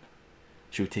 right?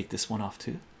 Should we take this one off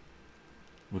too?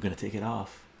 We're gonna take it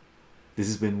off. This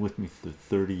has been with me for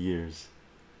 30 years.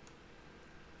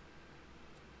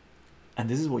 And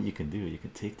this is what you can do. You can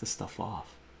take the stuff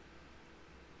off.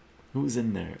 Who's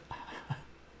in there?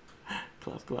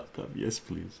 Clap, clap, clap. Yes,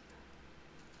 please.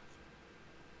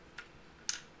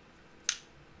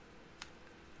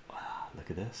 Wow,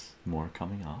 look at this. More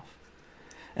coming off.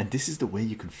 And this is the way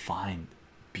you can find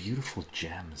beautiful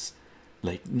gems,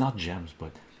 like not gems,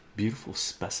 but beautiful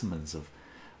specimens of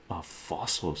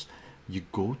fossils. You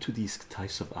go to these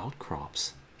types of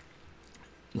outcrops,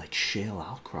 like shale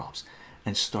outcrops,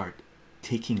 and start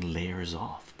taking layers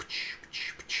off.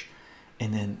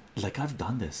 And then, like, I've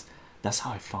done this. That's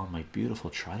how I found my beautiful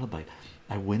trilobite.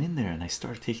 I went in there and I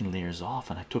started taking layers off,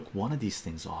 and I took one of these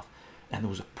things off, and it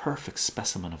was a perfect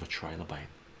specimen of a trilobite,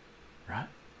 right?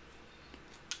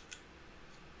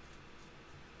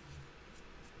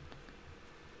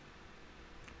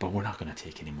 But we're not going to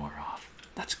take any more off.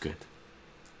 That's good.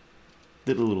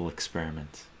 Did a little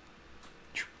experiment.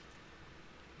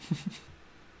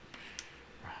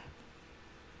 Right.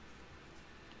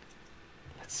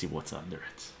 Let's see what's under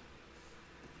it.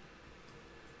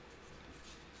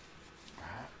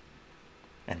 Right.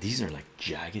 And these are like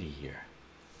jaggedy here.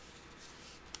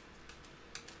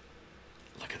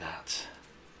 Look at that.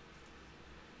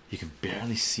 You can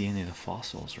barely see any of the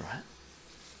fossils, right?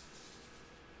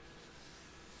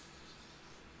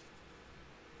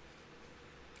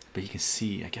 But you can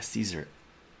see, I guess these are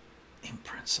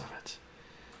imprints of it.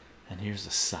 And here's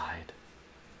the side.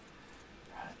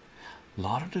 Right. A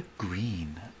lot of the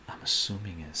green, I'm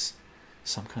assuming, is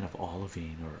some kind of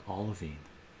olivine or olivine.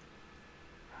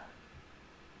 Right.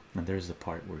 And there's the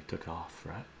part where it took off,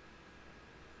 right?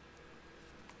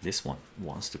 This one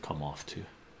wants to come off too.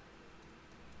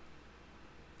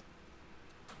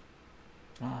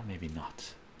 Ah, maybe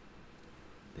not.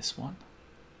 This one.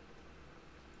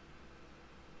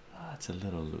 It's a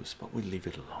little loose, but we'll leave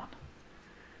it alone.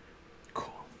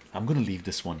 Cool. I'm gonna leave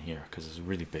this one here because it's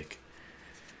really big,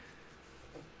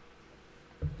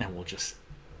 and we'll just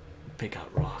pick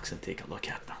out rocks and take a look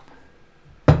at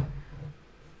them.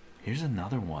 Here's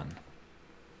another one.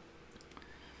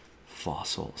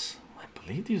 Fossils. I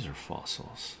believe these are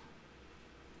fossils.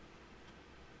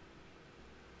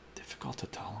 Difficult to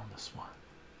tell on this one.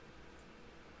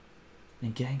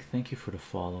 And gang, thank you for the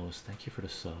follows, thank you for the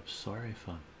subs. Sorry if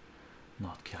I'm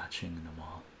not catching them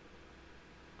all.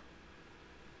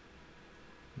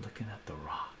 Looking at the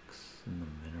rocks and the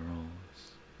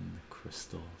minerals and the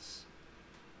crystals.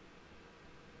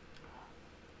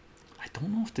 I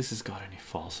don't know if this has got any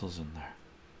fossils in there,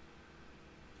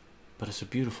 but it's a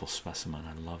beautiful specimen.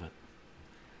 I love it.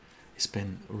 It's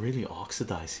been really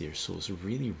oxidized here, so it's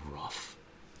really rough,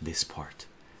 this part,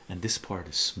 and this part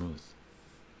is smooth.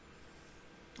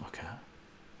 Okay,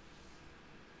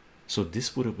 so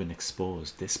this would have been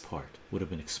exposed, this part would have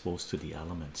been exposed to the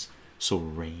elements, so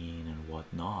rain and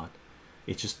whatnot,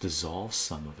 it just dissolves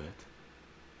some of it,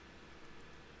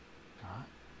 right?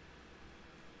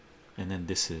 And then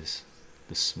this is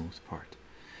the smooth part,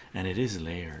 and it is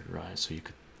layered, right? So you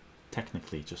could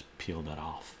technically just peel that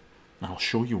off. And I'll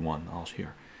show you one out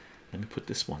here. Let me put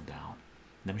this one down.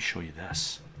 Let me show you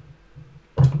this.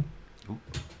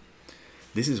 Oop.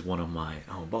 This is one of my,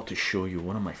 I'm about to show you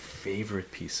one of my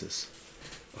favorite pieces.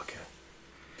 Okay,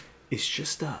 it's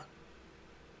just a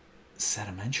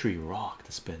sedimentary rock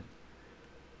that's been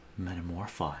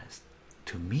metamorphized.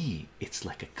 To me, it's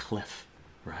like a cliff,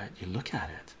 right? You look at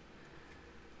it,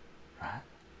 right?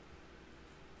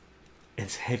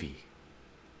 It's heavy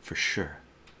for sure,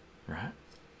 right?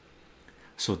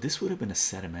 So this would have been a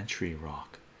sedimentary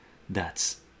rock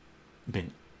that's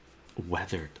been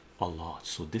weathered a lot.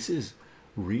 So this is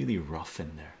really rough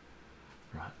in there,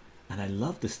 right? And I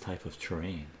love this type of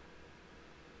terrain.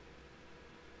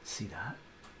 See that?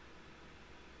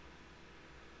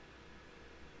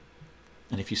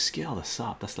 And if you scale this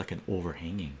up, that's like an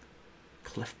overhanging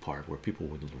cliff part where people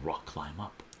would rock climb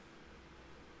up.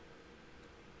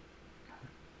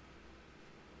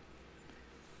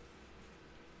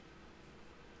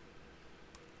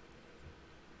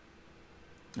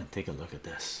 And take a look at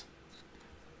this.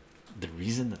 The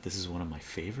reason that this is one of my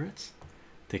favorites,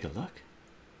 take a look.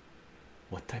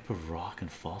 What type of rock and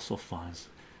fossil finds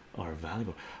are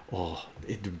valuable? Oh,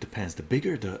 it depends. The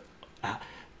bigger the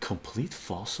complete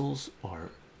fossils are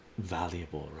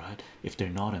valuable, right? If they're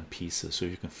not in pieces. So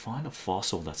you can find a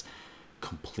fossil that's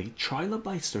complete.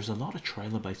 Trilobites, there's a lot of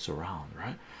trilobites around,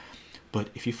 right? But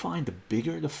if you find the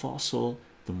bigger the fossil,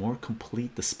 the more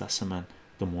complete the specimen,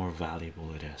 the more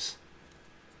valuable it is.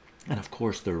 And of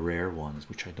course the rare ones,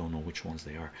 which I don't know which ones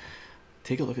they are.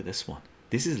 Take a look at this one.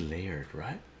 This is layered,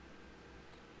 right?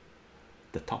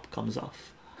 The top comes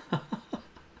off.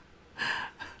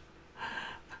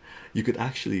 You could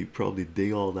actually probably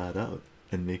dig all that out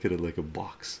and make it like a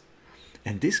box.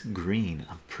 And this green,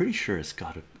 I'm pretty sure it's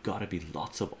gotta be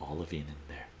lots of olivine in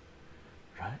there,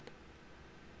 right?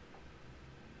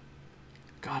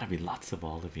 Gotta be lots of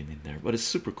olivine in there. But it's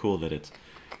super cool that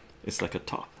it's like a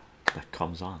top that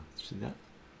comes on. See that?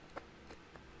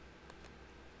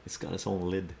 It's got its own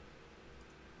lid.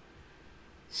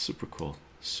 Super cool,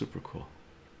 super cool.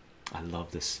 I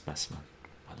love this specimen.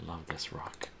 I love this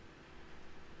rock.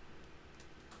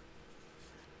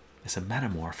 It's a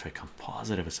metamorphic. I'm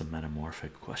positive it's a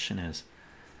metamorphic. Question is,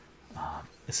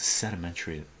 it's a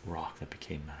sedimentary rock that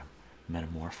became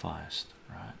metamorphized,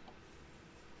 right?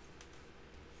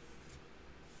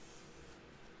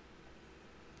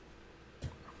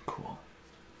 Cool.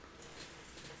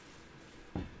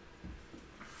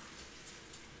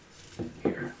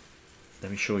 Here,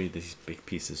 let me show you these big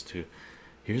pieces too.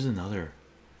 Here's another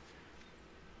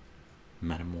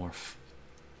metamorph,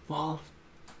 well,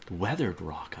 weathered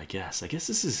rock, I guess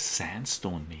this is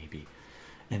sandstone maybe.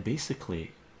 And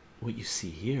basically what you see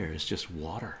here is just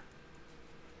water,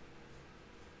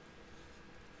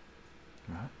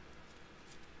 right?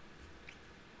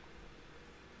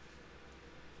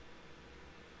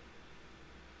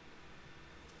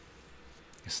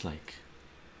 It's like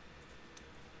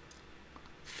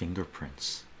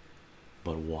fingerprints,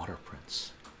 but water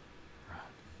prints, right?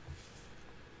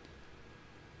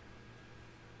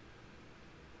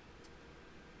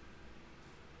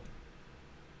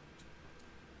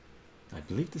 I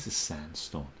believe this is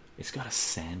sandstone. It's got a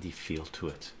sandy feel to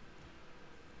it.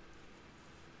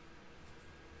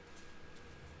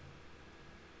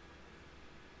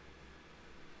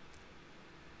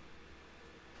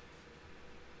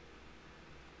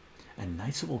 And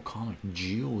Knights of Volcanic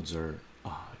geodes are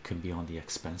can be on the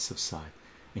expensive side,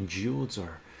 and geodes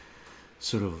are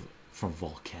sort of from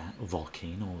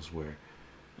volcanoes where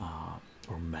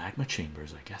or magma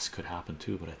chambers, I guess, could happen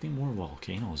too, but I think more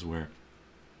volcanoes where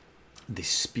they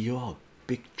spew out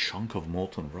big chunk of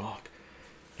molten rock,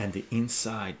 and the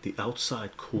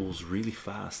outside cools really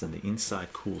fast and the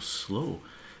inside cools slow,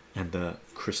 and the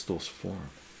crystals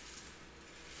form.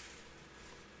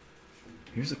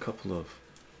 Here's a couple of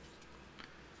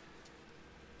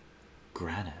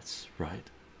granites, right?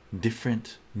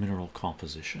 Different mineral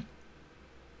composition.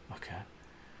 Okay,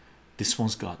 this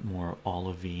one's got more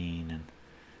olivine,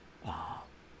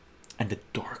 and the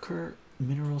darker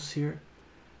minerals here,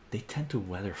 they tend to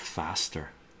weather faster.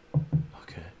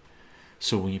 Okay,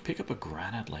 so when you pick up a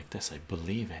granite like this, I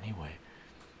believe anyway,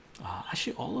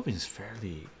 actually all of it is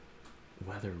fairly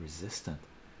weather resistant,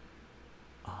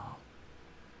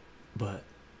 but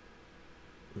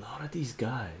a lot of these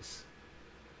guys,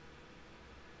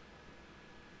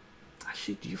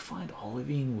 actually, do you find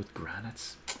olivine with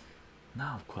granites?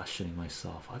 Now I'm questioning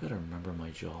myself. I gotta remember my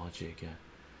geology again.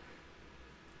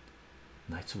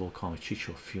 Knights of Old Comet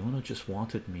Chycho, Fiona just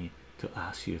wanted me to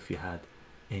ask you if you had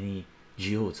any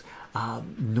geodes.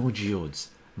 No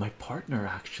geodes. My partner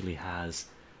actually has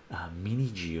a mini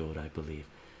geode, I believe.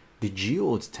 The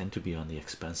geodes tend to be on the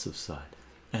expensive side,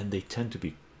 and they tend to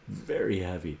be very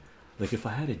heavy. Like if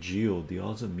I had a geode, the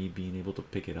odds of me being able to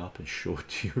pick it up and show it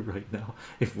to you right now,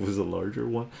 if it was a larger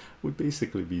one, would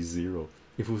basically be zero.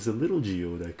 If it was a little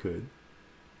geode, I could.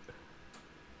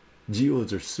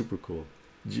 Geodes are super cool.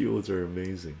 Geodes are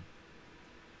amazing.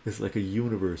 It's like a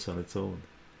universe on its own.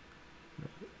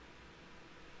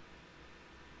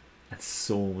 And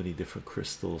so many different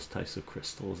crystals, types of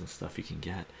crystals and stuff you can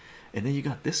get. And then you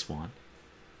got this one.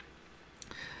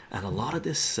 And a lot of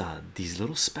this, these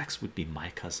little specks would be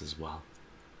micas as well.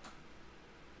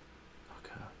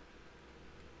 Okay.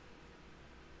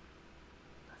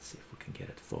 Let's see if we can get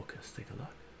it focused. Take a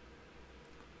look.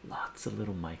 Lots of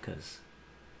little micas.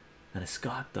 And it's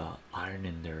got the iron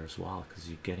in there as well, because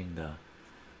you're getting the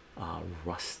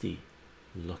rusty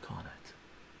look on it.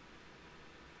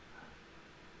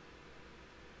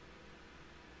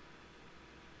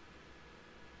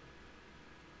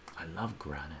 I love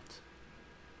granite.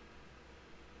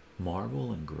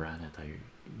 Marble and granite I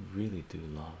really do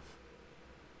love.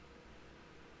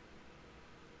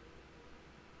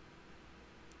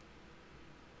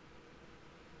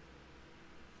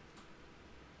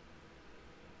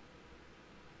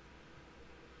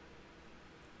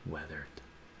 Weathered.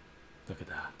 Look at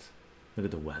that. Look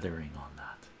at the weathering on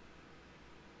that.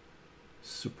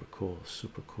 Super cool,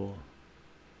 super cool.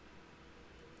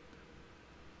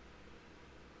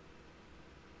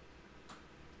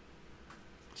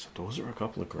 So those are a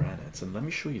couple of granites, and let me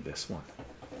show you this one.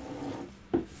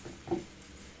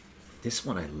 This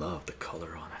one I love the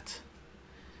color on it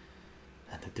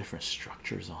and the different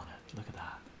structures on it. Look at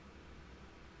that.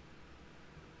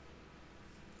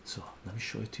 So let me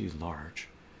show it to you large.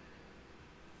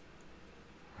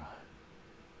 Right.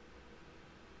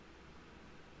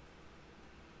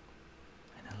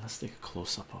 And then let's take a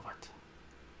close-up of it.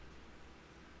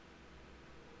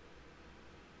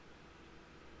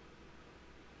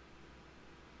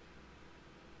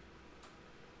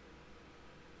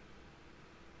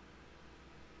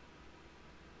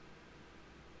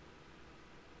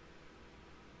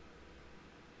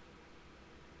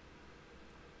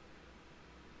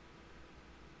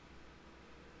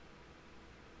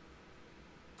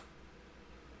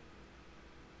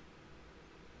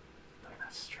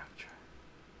 Structure,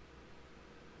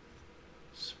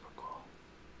 super cool.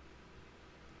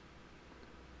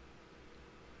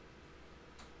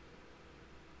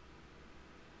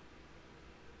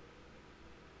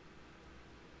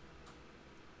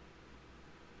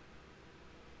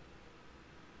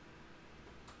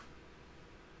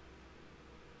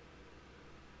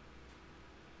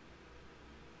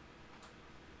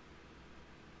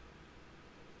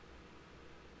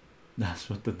 That's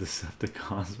what the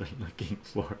Decepticons are looking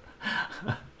for.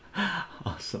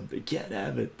 Awesome. They can't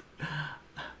have it.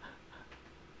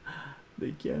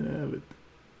 They can't have it.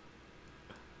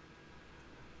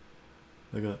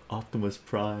 I got Optimus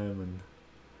Prime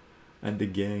and the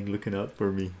gang looking out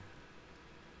for me.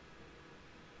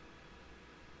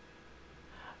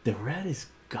 The red is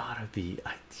gotta be,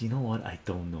 you know what, I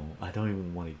don't know. I don't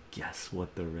even want to guess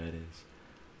what the red is.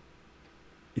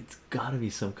 It's gotta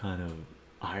be some kind of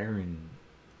iron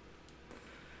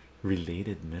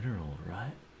related mineral,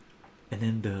 right? And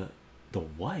then the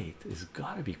white is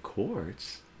gotta be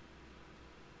quartz,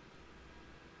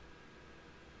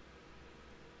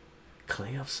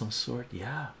 clay of some sort.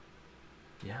 Yeah,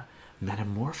 yeah,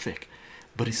 metamorphic,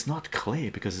 but it's not clay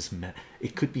because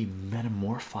it could be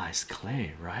metamorphized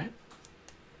clay, right?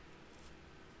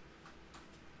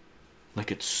 Like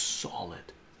it's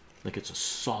solid, like it's a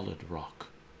solid rock,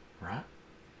 right?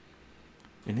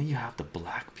 And then you have the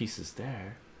black pieces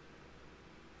there.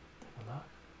 Take a look.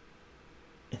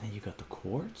 And then you got the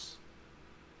quartz.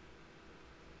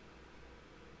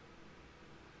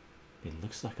 It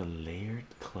looks like a layered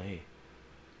clay.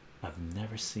 I've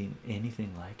never seen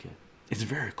anything like it. It's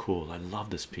very cool. I love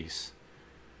this piece.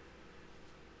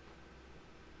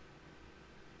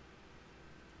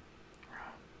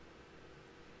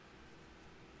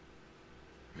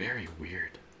 Very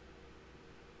weird.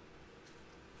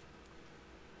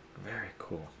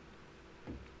 cool.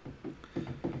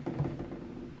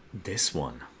 This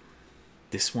one,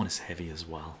 this one is heavy as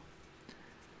well.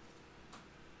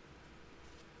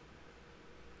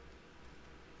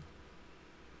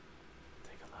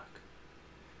 Take a look.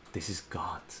 This has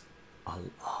got a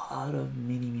lot of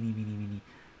mini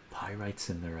pyrites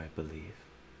in there, I believe.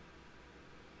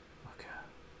 Okay,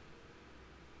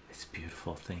 it's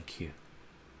beautiful. Thank you.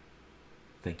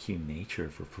 Thank you, nature,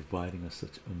 for providing us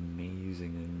such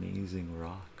amazing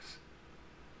rocks.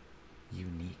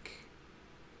 Unique.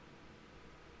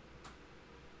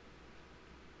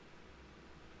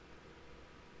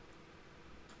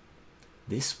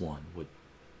 This one would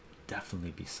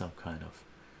definitely be some kind of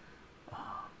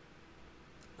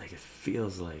like, it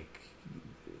feels like,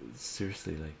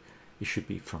 seriously, like it should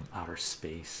be from outer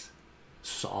space.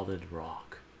 Solid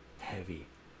rock, heavy,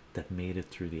 that made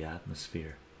it through the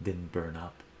atmosphere, didn't burn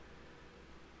up.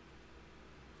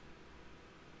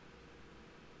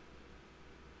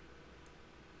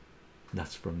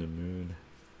 That's from the moon.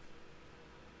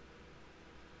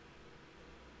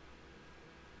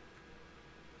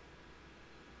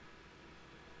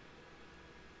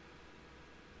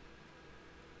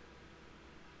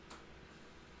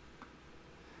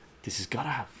 This has got to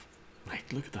have,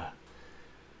 like, look at that.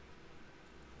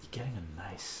 You're getting a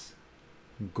nice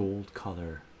gold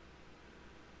color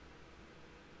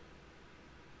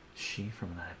sheen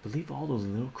from that. I believe all those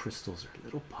little crystals are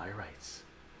little pyrites.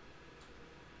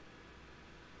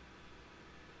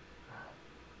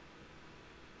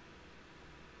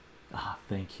 Ah,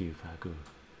 thank you, Fagu.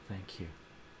 Thank you.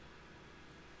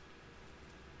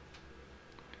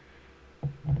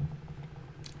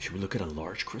 Should we look at a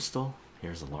large crystal?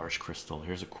 Here's a large crystal.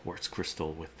 Here's a quartz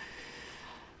crystal with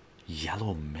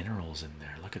yellow minerals in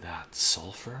there. Look at that.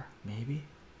 Sulfur, maybe?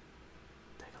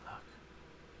 Take a look.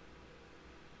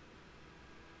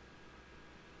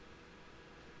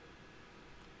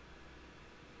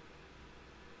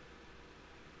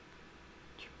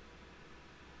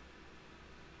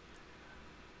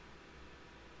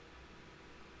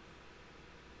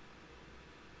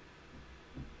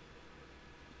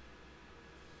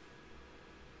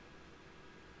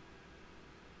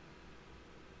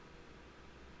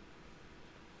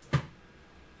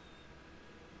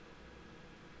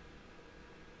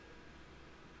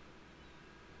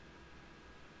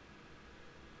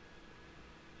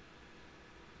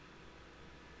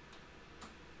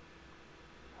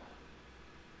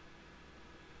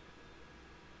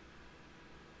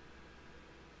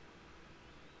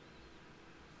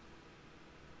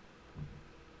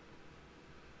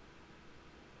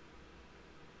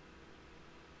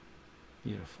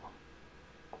 Beautiful.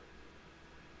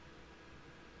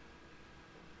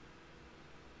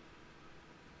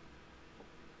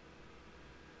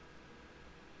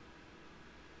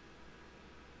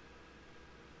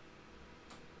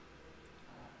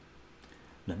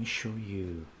 Let me show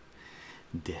you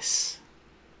this.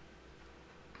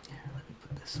 Here, let me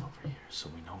put this over here so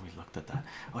we know we looked at that.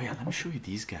 Oh yeah, let me show you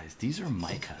these guys. These are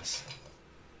micas.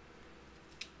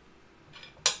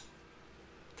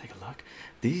 Take a look.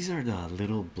 These are the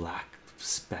little black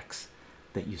specks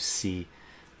that you see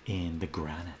in the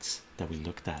granites that we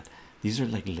looked at. These are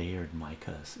like layered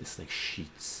micas. It's like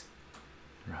sheets,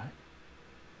 right?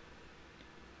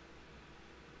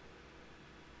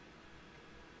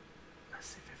 Let's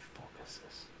see if it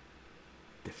focuses.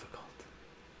 Difficult.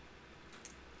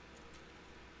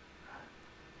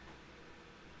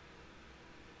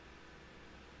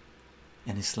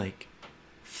 And it's like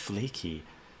flaky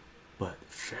but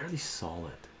fairly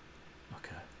solid.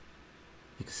 Okay,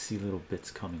 you can see little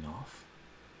bits coming off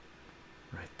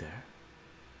right there,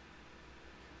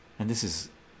 and this is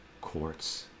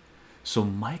quartz. So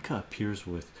mica appears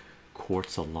with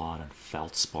quartz a lot, and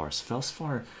feldspars.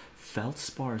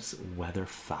 Feldspars weather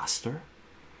faster,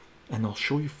 and I'll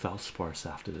show you feldspars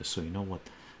after this so you know what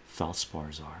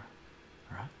feldspars are.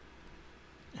 All right,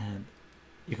 and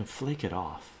you can flake it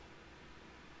off.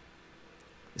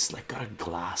 It's like got a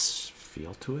glass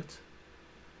feel to it.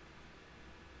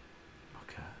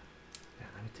 Okay, yeah,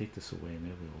 let me take this away.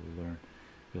 Maybe we'll learn,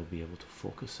 you'll be able to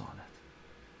focus on it.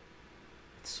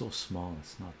 It's so small,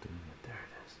 it's not doing it. There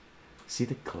it is. See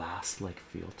the glass like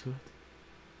feel to it?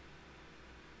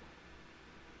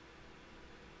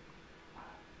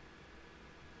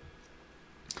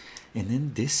 And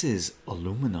then this is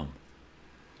aluminum,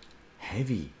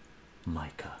 heavy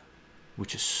mica,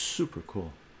 which is super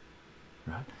cool.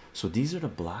 Right, so these are the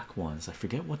black ones. I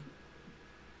forget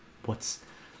what's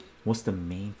the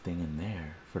main thing in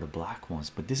there for the black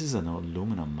ones, but this is an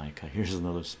aluminum mica. Here's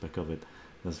another speck of it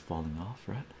that's falling off.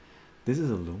 Right, this is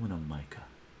aluminum mica.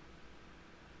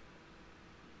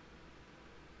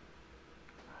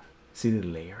 See the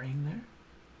layering there?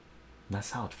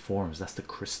 That's how it forms. That's the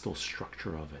crystal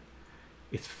structure of it.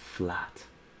 It's flat.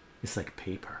 It's like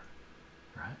paper,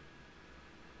 right?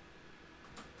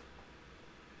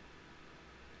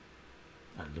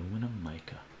 Aluminum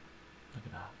mica. Look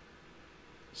at that.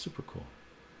 Super cool.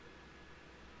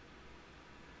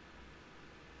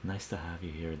 Nice to have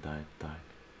you here, Dyke.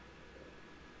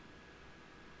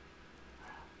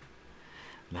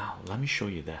 Now, let me show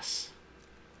you this.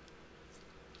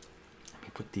 Let me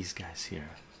put these guys here.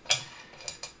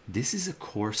 This is a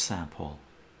core sample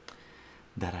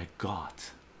that I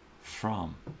got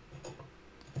from.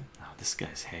 Now, this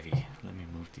guy's heavy. Let me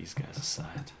move these guys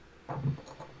aside.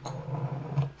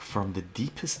 From the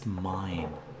deepest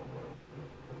mine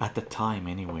at the time,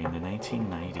 anyway, in the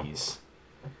 1990s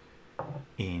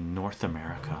in North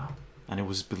America, and it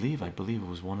was I believe it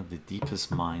was one of the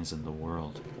deepest mines in the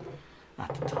world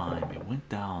at the time. It went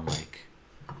down like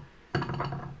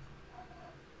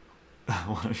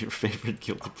one of your favorite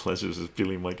guilty pleasures is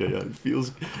peeling mica. Yeah, it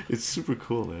feels, it's super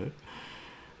cool, eh?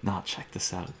 Now check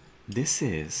this out. This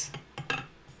is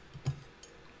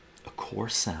a core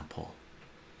sample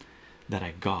that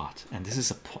I got, and this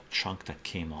is a chunk that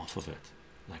came off of it,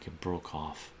 like it broke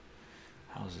off.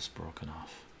 How is this broken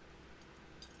off?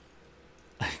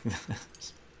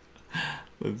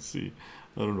 Let's see.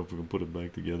 I don't know if we can put it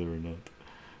back together or not,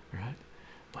 right?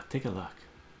 But take a look.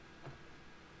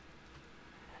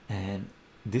 And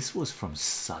this was from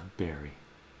Sudbury.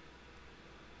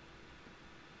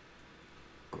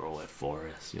 Grow it for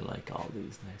us. You like all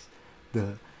these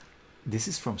nice. This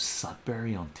is from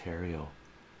Sudbury, Ontario,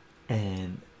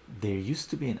 and there used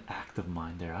to be an active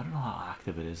mine there. I don't know how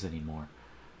active it is anymore,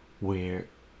 where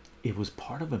it was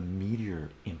part of a meteor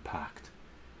impact,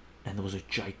 and there was a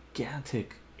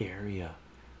gigantic area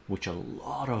which a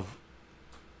lot of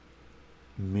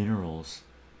minerals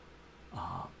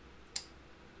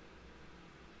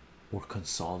were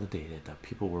consolidated that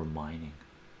people were mining,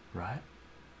 right?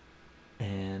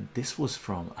 And this was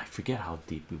from, I forget how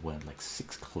deep we went, like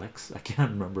 6 clicks. I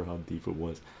can't remember how deep it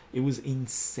was. It was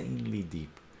insanely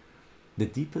deep. The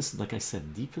deepest, like I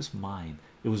said, deepest mine.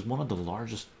 It was one of the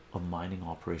largest of mining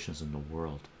operations in the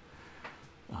world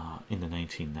in the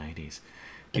 1990s.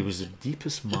 It was the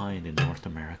deepest mine in North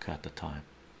America at the time.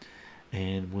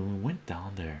 And when we went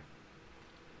down there,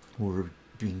 we were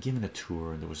being given a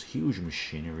tour, and there was huge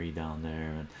machinery down there,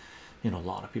 and you know, a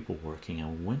lot of people working.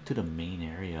 And we went to the main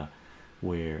area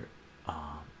where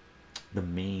the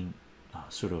main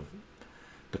sort of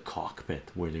the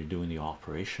cockpit where they're doing the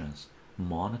operations,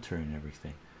 monitoring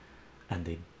everything. And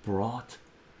they brought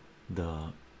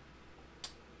the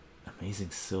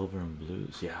amazing silver and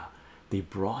blues. Yeah, they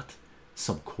brought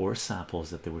some core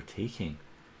samples that they were taking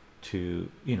to,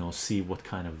 you know, see what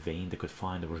kind of vein they could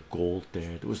find. There was gold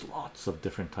there. There was lots of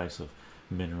different types of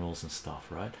minerals and stuff,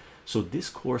 right? So this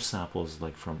core sample is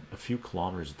like from a few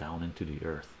kilometers down into the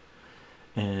earth.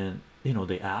 And you know,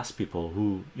 they asked people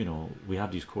who, you know, we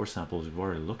have these core samples, we've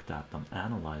already looked at them,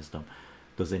 analyzed them,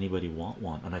 does anybody want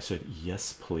one? And I said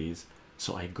yes please.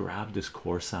 So I grabbed this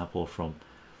core sample from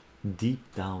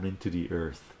deep down into the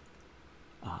earth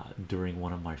during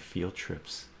one of my field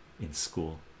trips in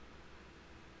school.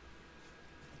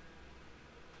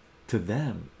 To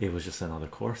them it was just another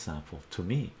core sample. To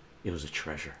me it was a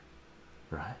treasure,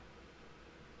 right?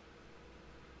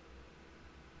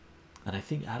 And I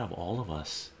think out of all of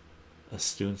us as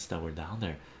students that were down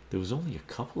there, there was only a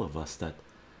couple of us that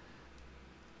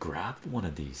grabbed one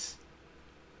of these.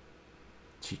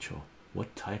 Chycho,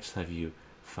 what types have you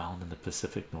found in the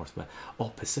Pacific Northwest? Oh,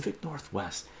 Pacific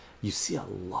Northwest, you see a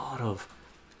lot of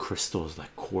crystals,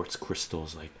 like quartz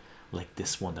crystals, like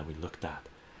this one that we looked at.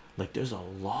 Like there's a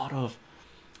lot of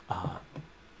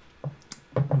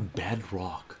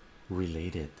bedrock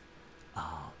related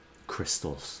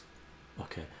crystals.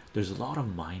 Okay, there's a lot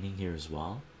of mining here as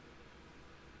well.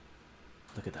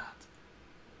 Look at that,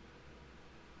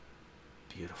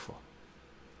 beautiful.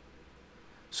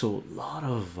 So a lot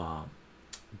of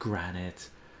granite,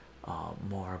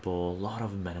 marble, a lot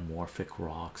of metamorphic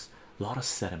rocks, a lot of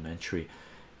sedimentary.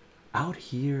 Out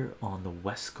here on the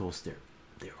west coast,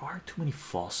 there aren't too many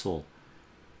fossils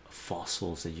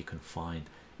that you can find.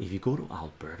 If you go to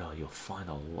Alberta, you'll find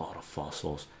a lot of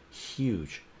fossils,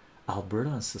 huge. Alberta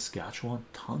and Saskatchewan,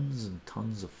 tons and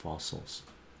tons of fossils.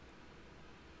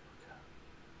 Okay.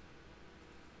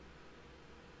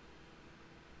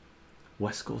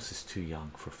 West Coast is too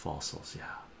young for fossils,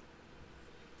 yeah.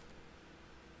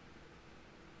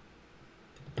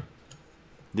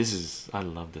 This is, I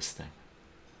love this thing.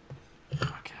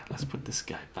 Okay, let's put this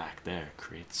guy back there,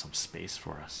 create some space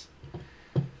for us.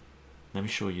 Let me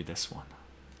show you this one.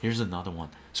 Here's another one.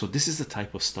 So this is the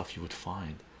type of stuff you would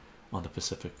find on the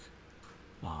Pacific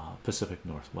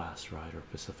Northwest, right, or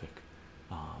Pacific,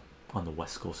 on the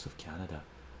west coast of Canada.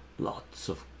 Lots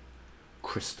of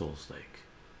crystals, like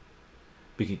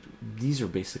these are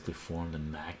basically formed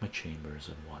in magma chambers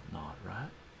and whatnot, right?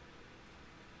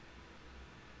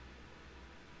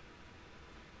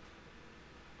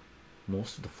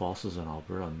 Most of the fossils in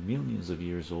Alberta are millions of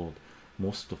years old.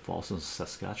 Most of the fossils in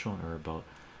Saskatchewan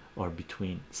are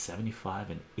between 75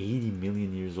 and 80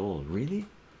 million years old. Really?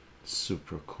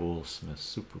 Super cool, Smith.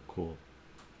 Super cool.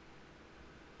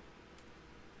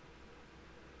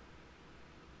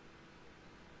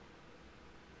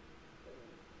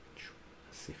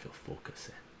 Let's see if he'll focus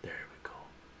in. There we go.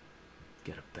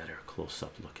 Get a better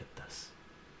close-up look at this.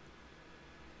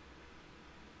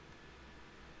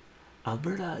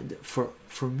 Alberta,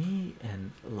 for me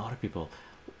and a lot of people,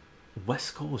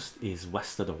 West Coast is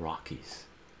west of the Rockies,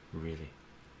 really.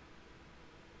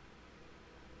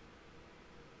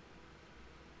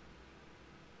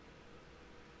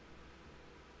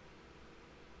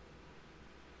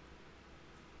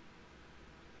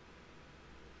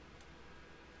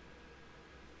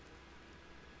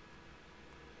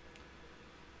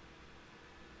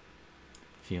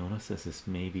 Fiona says this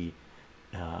maybe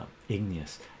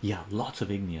igneous. Yeah, lots of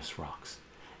igneous rocks.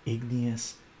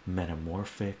 Igneous,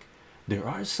 metamorphic. There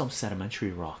are some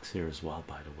sedimentary rocks here as well,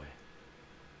 by the way.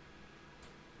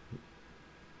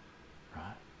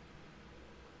 Right?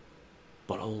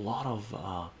 But a lot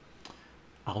of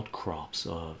outcrops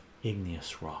of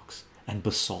igneous rocks and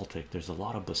basaltic. There's a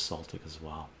lot of basaltic as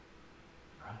well.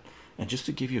 Right? And just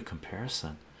to give you a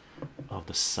comparison of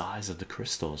the size of the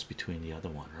crystals between the other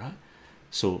one, right?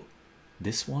 So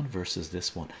this one versus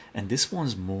this one, and this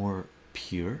one's more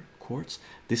pure quartz.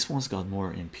 This one's got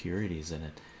more impurities in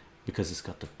it because it's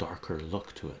got the darker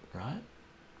look to it, right?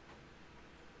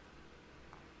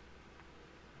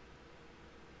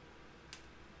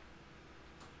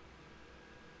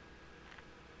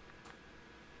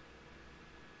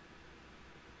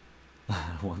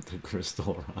 I want the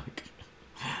crystal rock.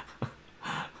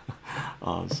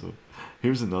 Awesome.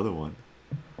 Here's another one.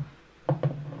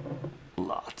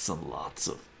 Lots and lots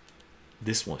of,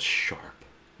 this one's sharp,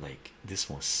 like this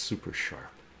one's super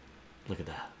sharp. Look at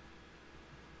that.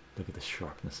 Look at the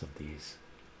sharpness of these,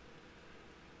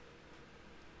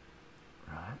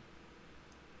 right?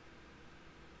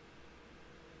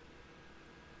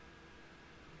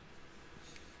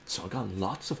 So I got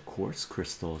lots of quartz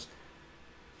crystals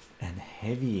and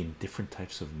heavy in different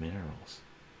types of minerals.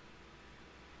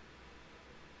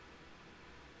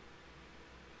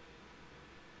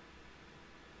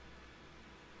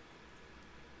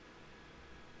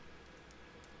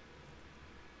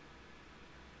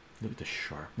 Look at the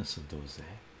sharpness of those,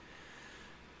 eh?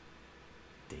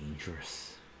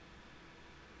 Dangerous.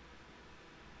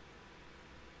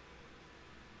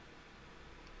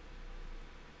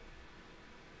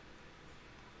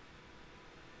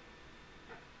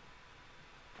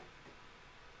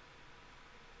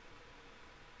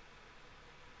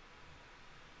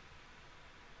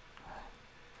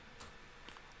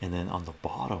 And then on the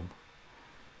bottom,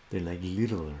 they're like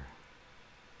littler,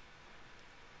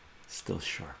 still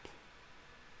sharp.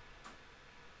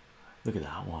 Look at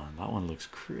that one. That one looks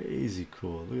crazy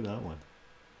cool. Look at that one.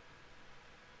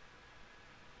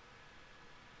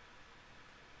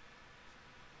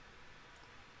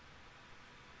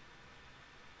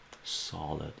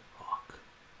 Solid rock,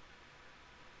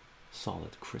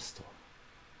 solid crystal.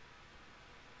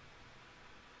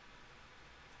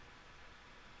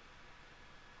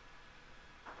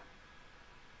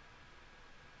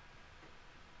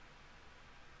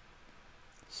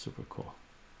 Super cool.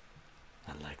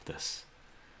 I like this,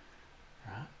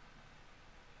 right?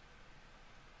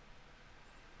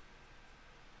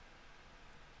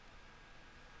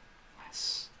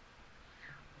 Nice.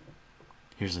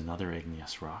 Here's another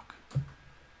igneous rock,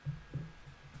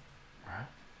 right?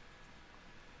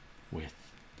 With,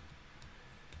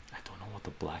 I don't know what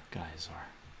the black guys are.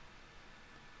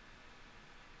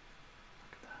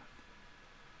 Look at that.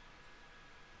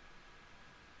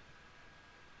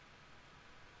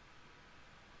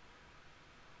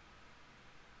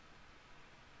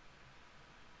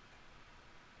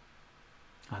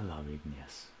 I love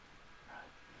igneous.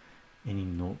 Right. Any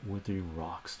noteworthy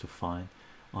rocks to find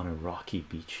on a rocky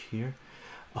beach here?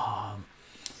 No,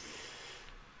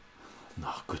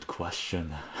 good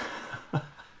question.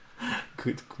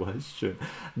 Good question.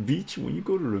 Beach, when you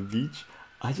go to the beach,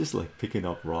 I just like picking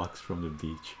up rocks from the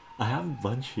beach. I have a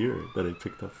bunch here that I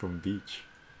picked up from beach.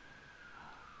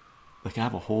 Like I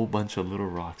have a whole bunch of little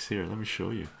rocks here. Let me show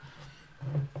you.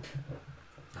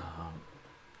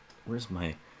 Where's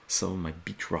my some of my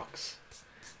beach rocks?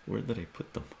 Where did I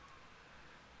put them?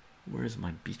 Where's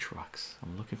my beach rocks?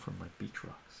 I'm looking for my beach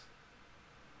rocks.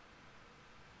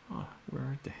 Oh, where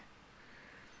are they?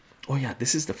 Oh yeah,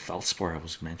 this is the feldspar I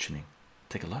was mentioning.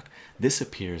 Take a look. This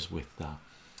appears with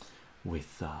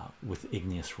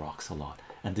igneous rocks a lot,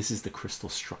 and this is the crystal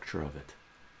structure of it,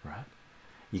 right?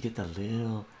 You get that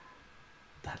little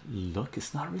that look.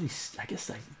 It's not really. I guess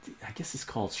it's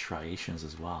called striations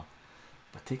as well.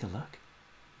 But take a look.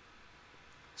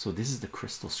 So this is the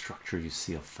crystal structure you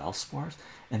see of feldspars,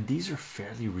 and these are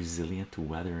fairly resilient to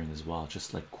weathering as well,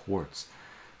 just like quartz.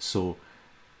 So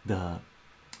the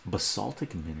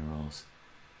basaltic minerals,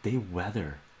 they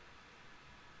weather.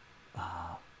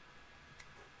 Oh,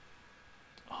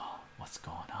 what's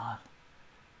going on?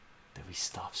 Did we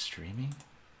stop streaming?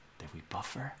 Did we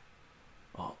buffer?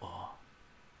 Oh.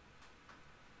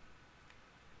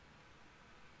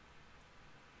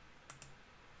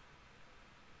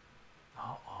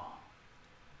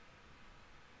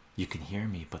 You can hear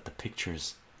me, but the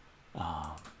picture's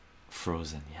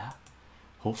frozen. Yeah,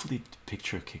 hopefully the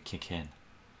picture could kick in.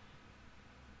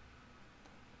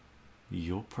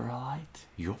 Yoperlite,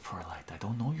 I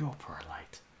don't know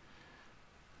yoperlite.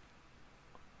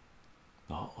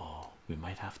 We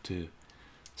might have to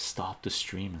stop the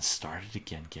stream and start it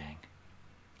again, gang.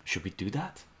 Should we do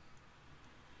that?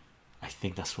 I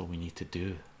think that's what we need to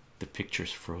do. The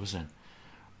picture's frozen.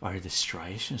 Are the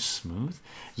striations smooth?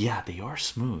 Yeah, they are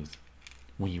smooth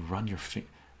when you run your finger.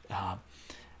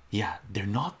 Yeah, they're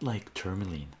not like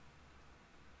tourmaline.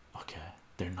 Okay,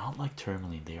 they're not like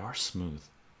tourmaline, they are smooth.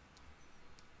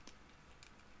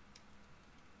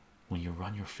 When you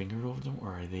run your finger over them,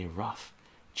 or are they rough?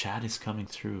 Chat is coming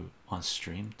through on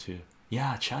stream too.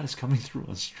 Yeah, chat is coming through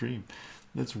on stream.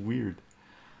 That's weird.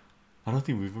 I don't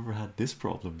think we've ever had this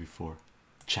problem before.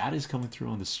 Chat is coming through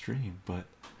on the stream, but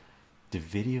the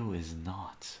video is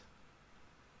not.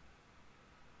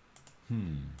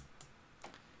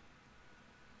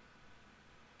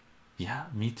 Yeah,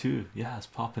 me too. Yeah, it's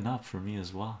popping up for me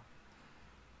as well.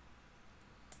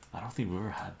 I don't think we ever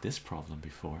had this problem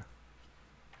before.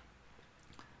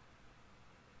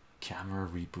 Camera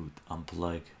reboot,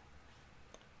 unplug.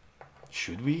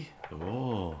 Should we?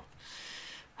 Oh,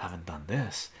 haven't done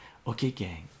this. Okay,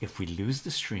 gang, if we lose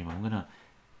the stream, I'm gonna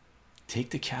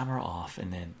take the camera off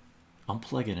and then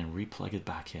unplug it and replug it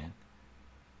back in.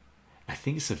 I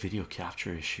think it's a video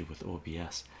capture issue with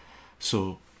OBS.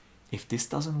 So if this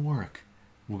doesn't work,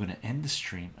 we're gonna end the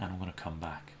stream and I'm gonna come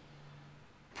back.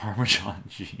 Parmesan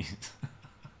cheese.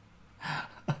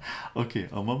 Okay,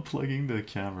 I'm unplugging the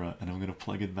camera and I'm gonna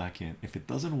plug it back in. If it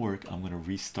doesn't work, I'm gonna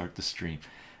restart the stream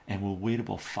and we'll wait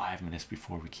about 5 minutes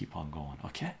before we keep on going.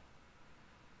 Okay,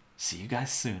 see you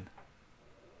guys soon.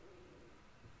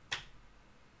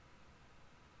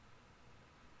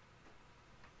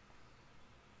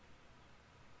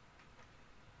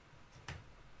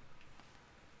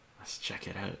 Let's check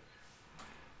it out.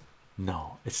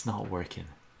 No, it's not working.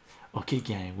 Okay,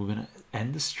 gang, we're gonna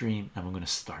end the stream and we're gonna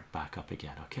start back up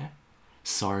again. Okay,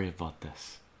 sorry about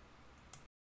this.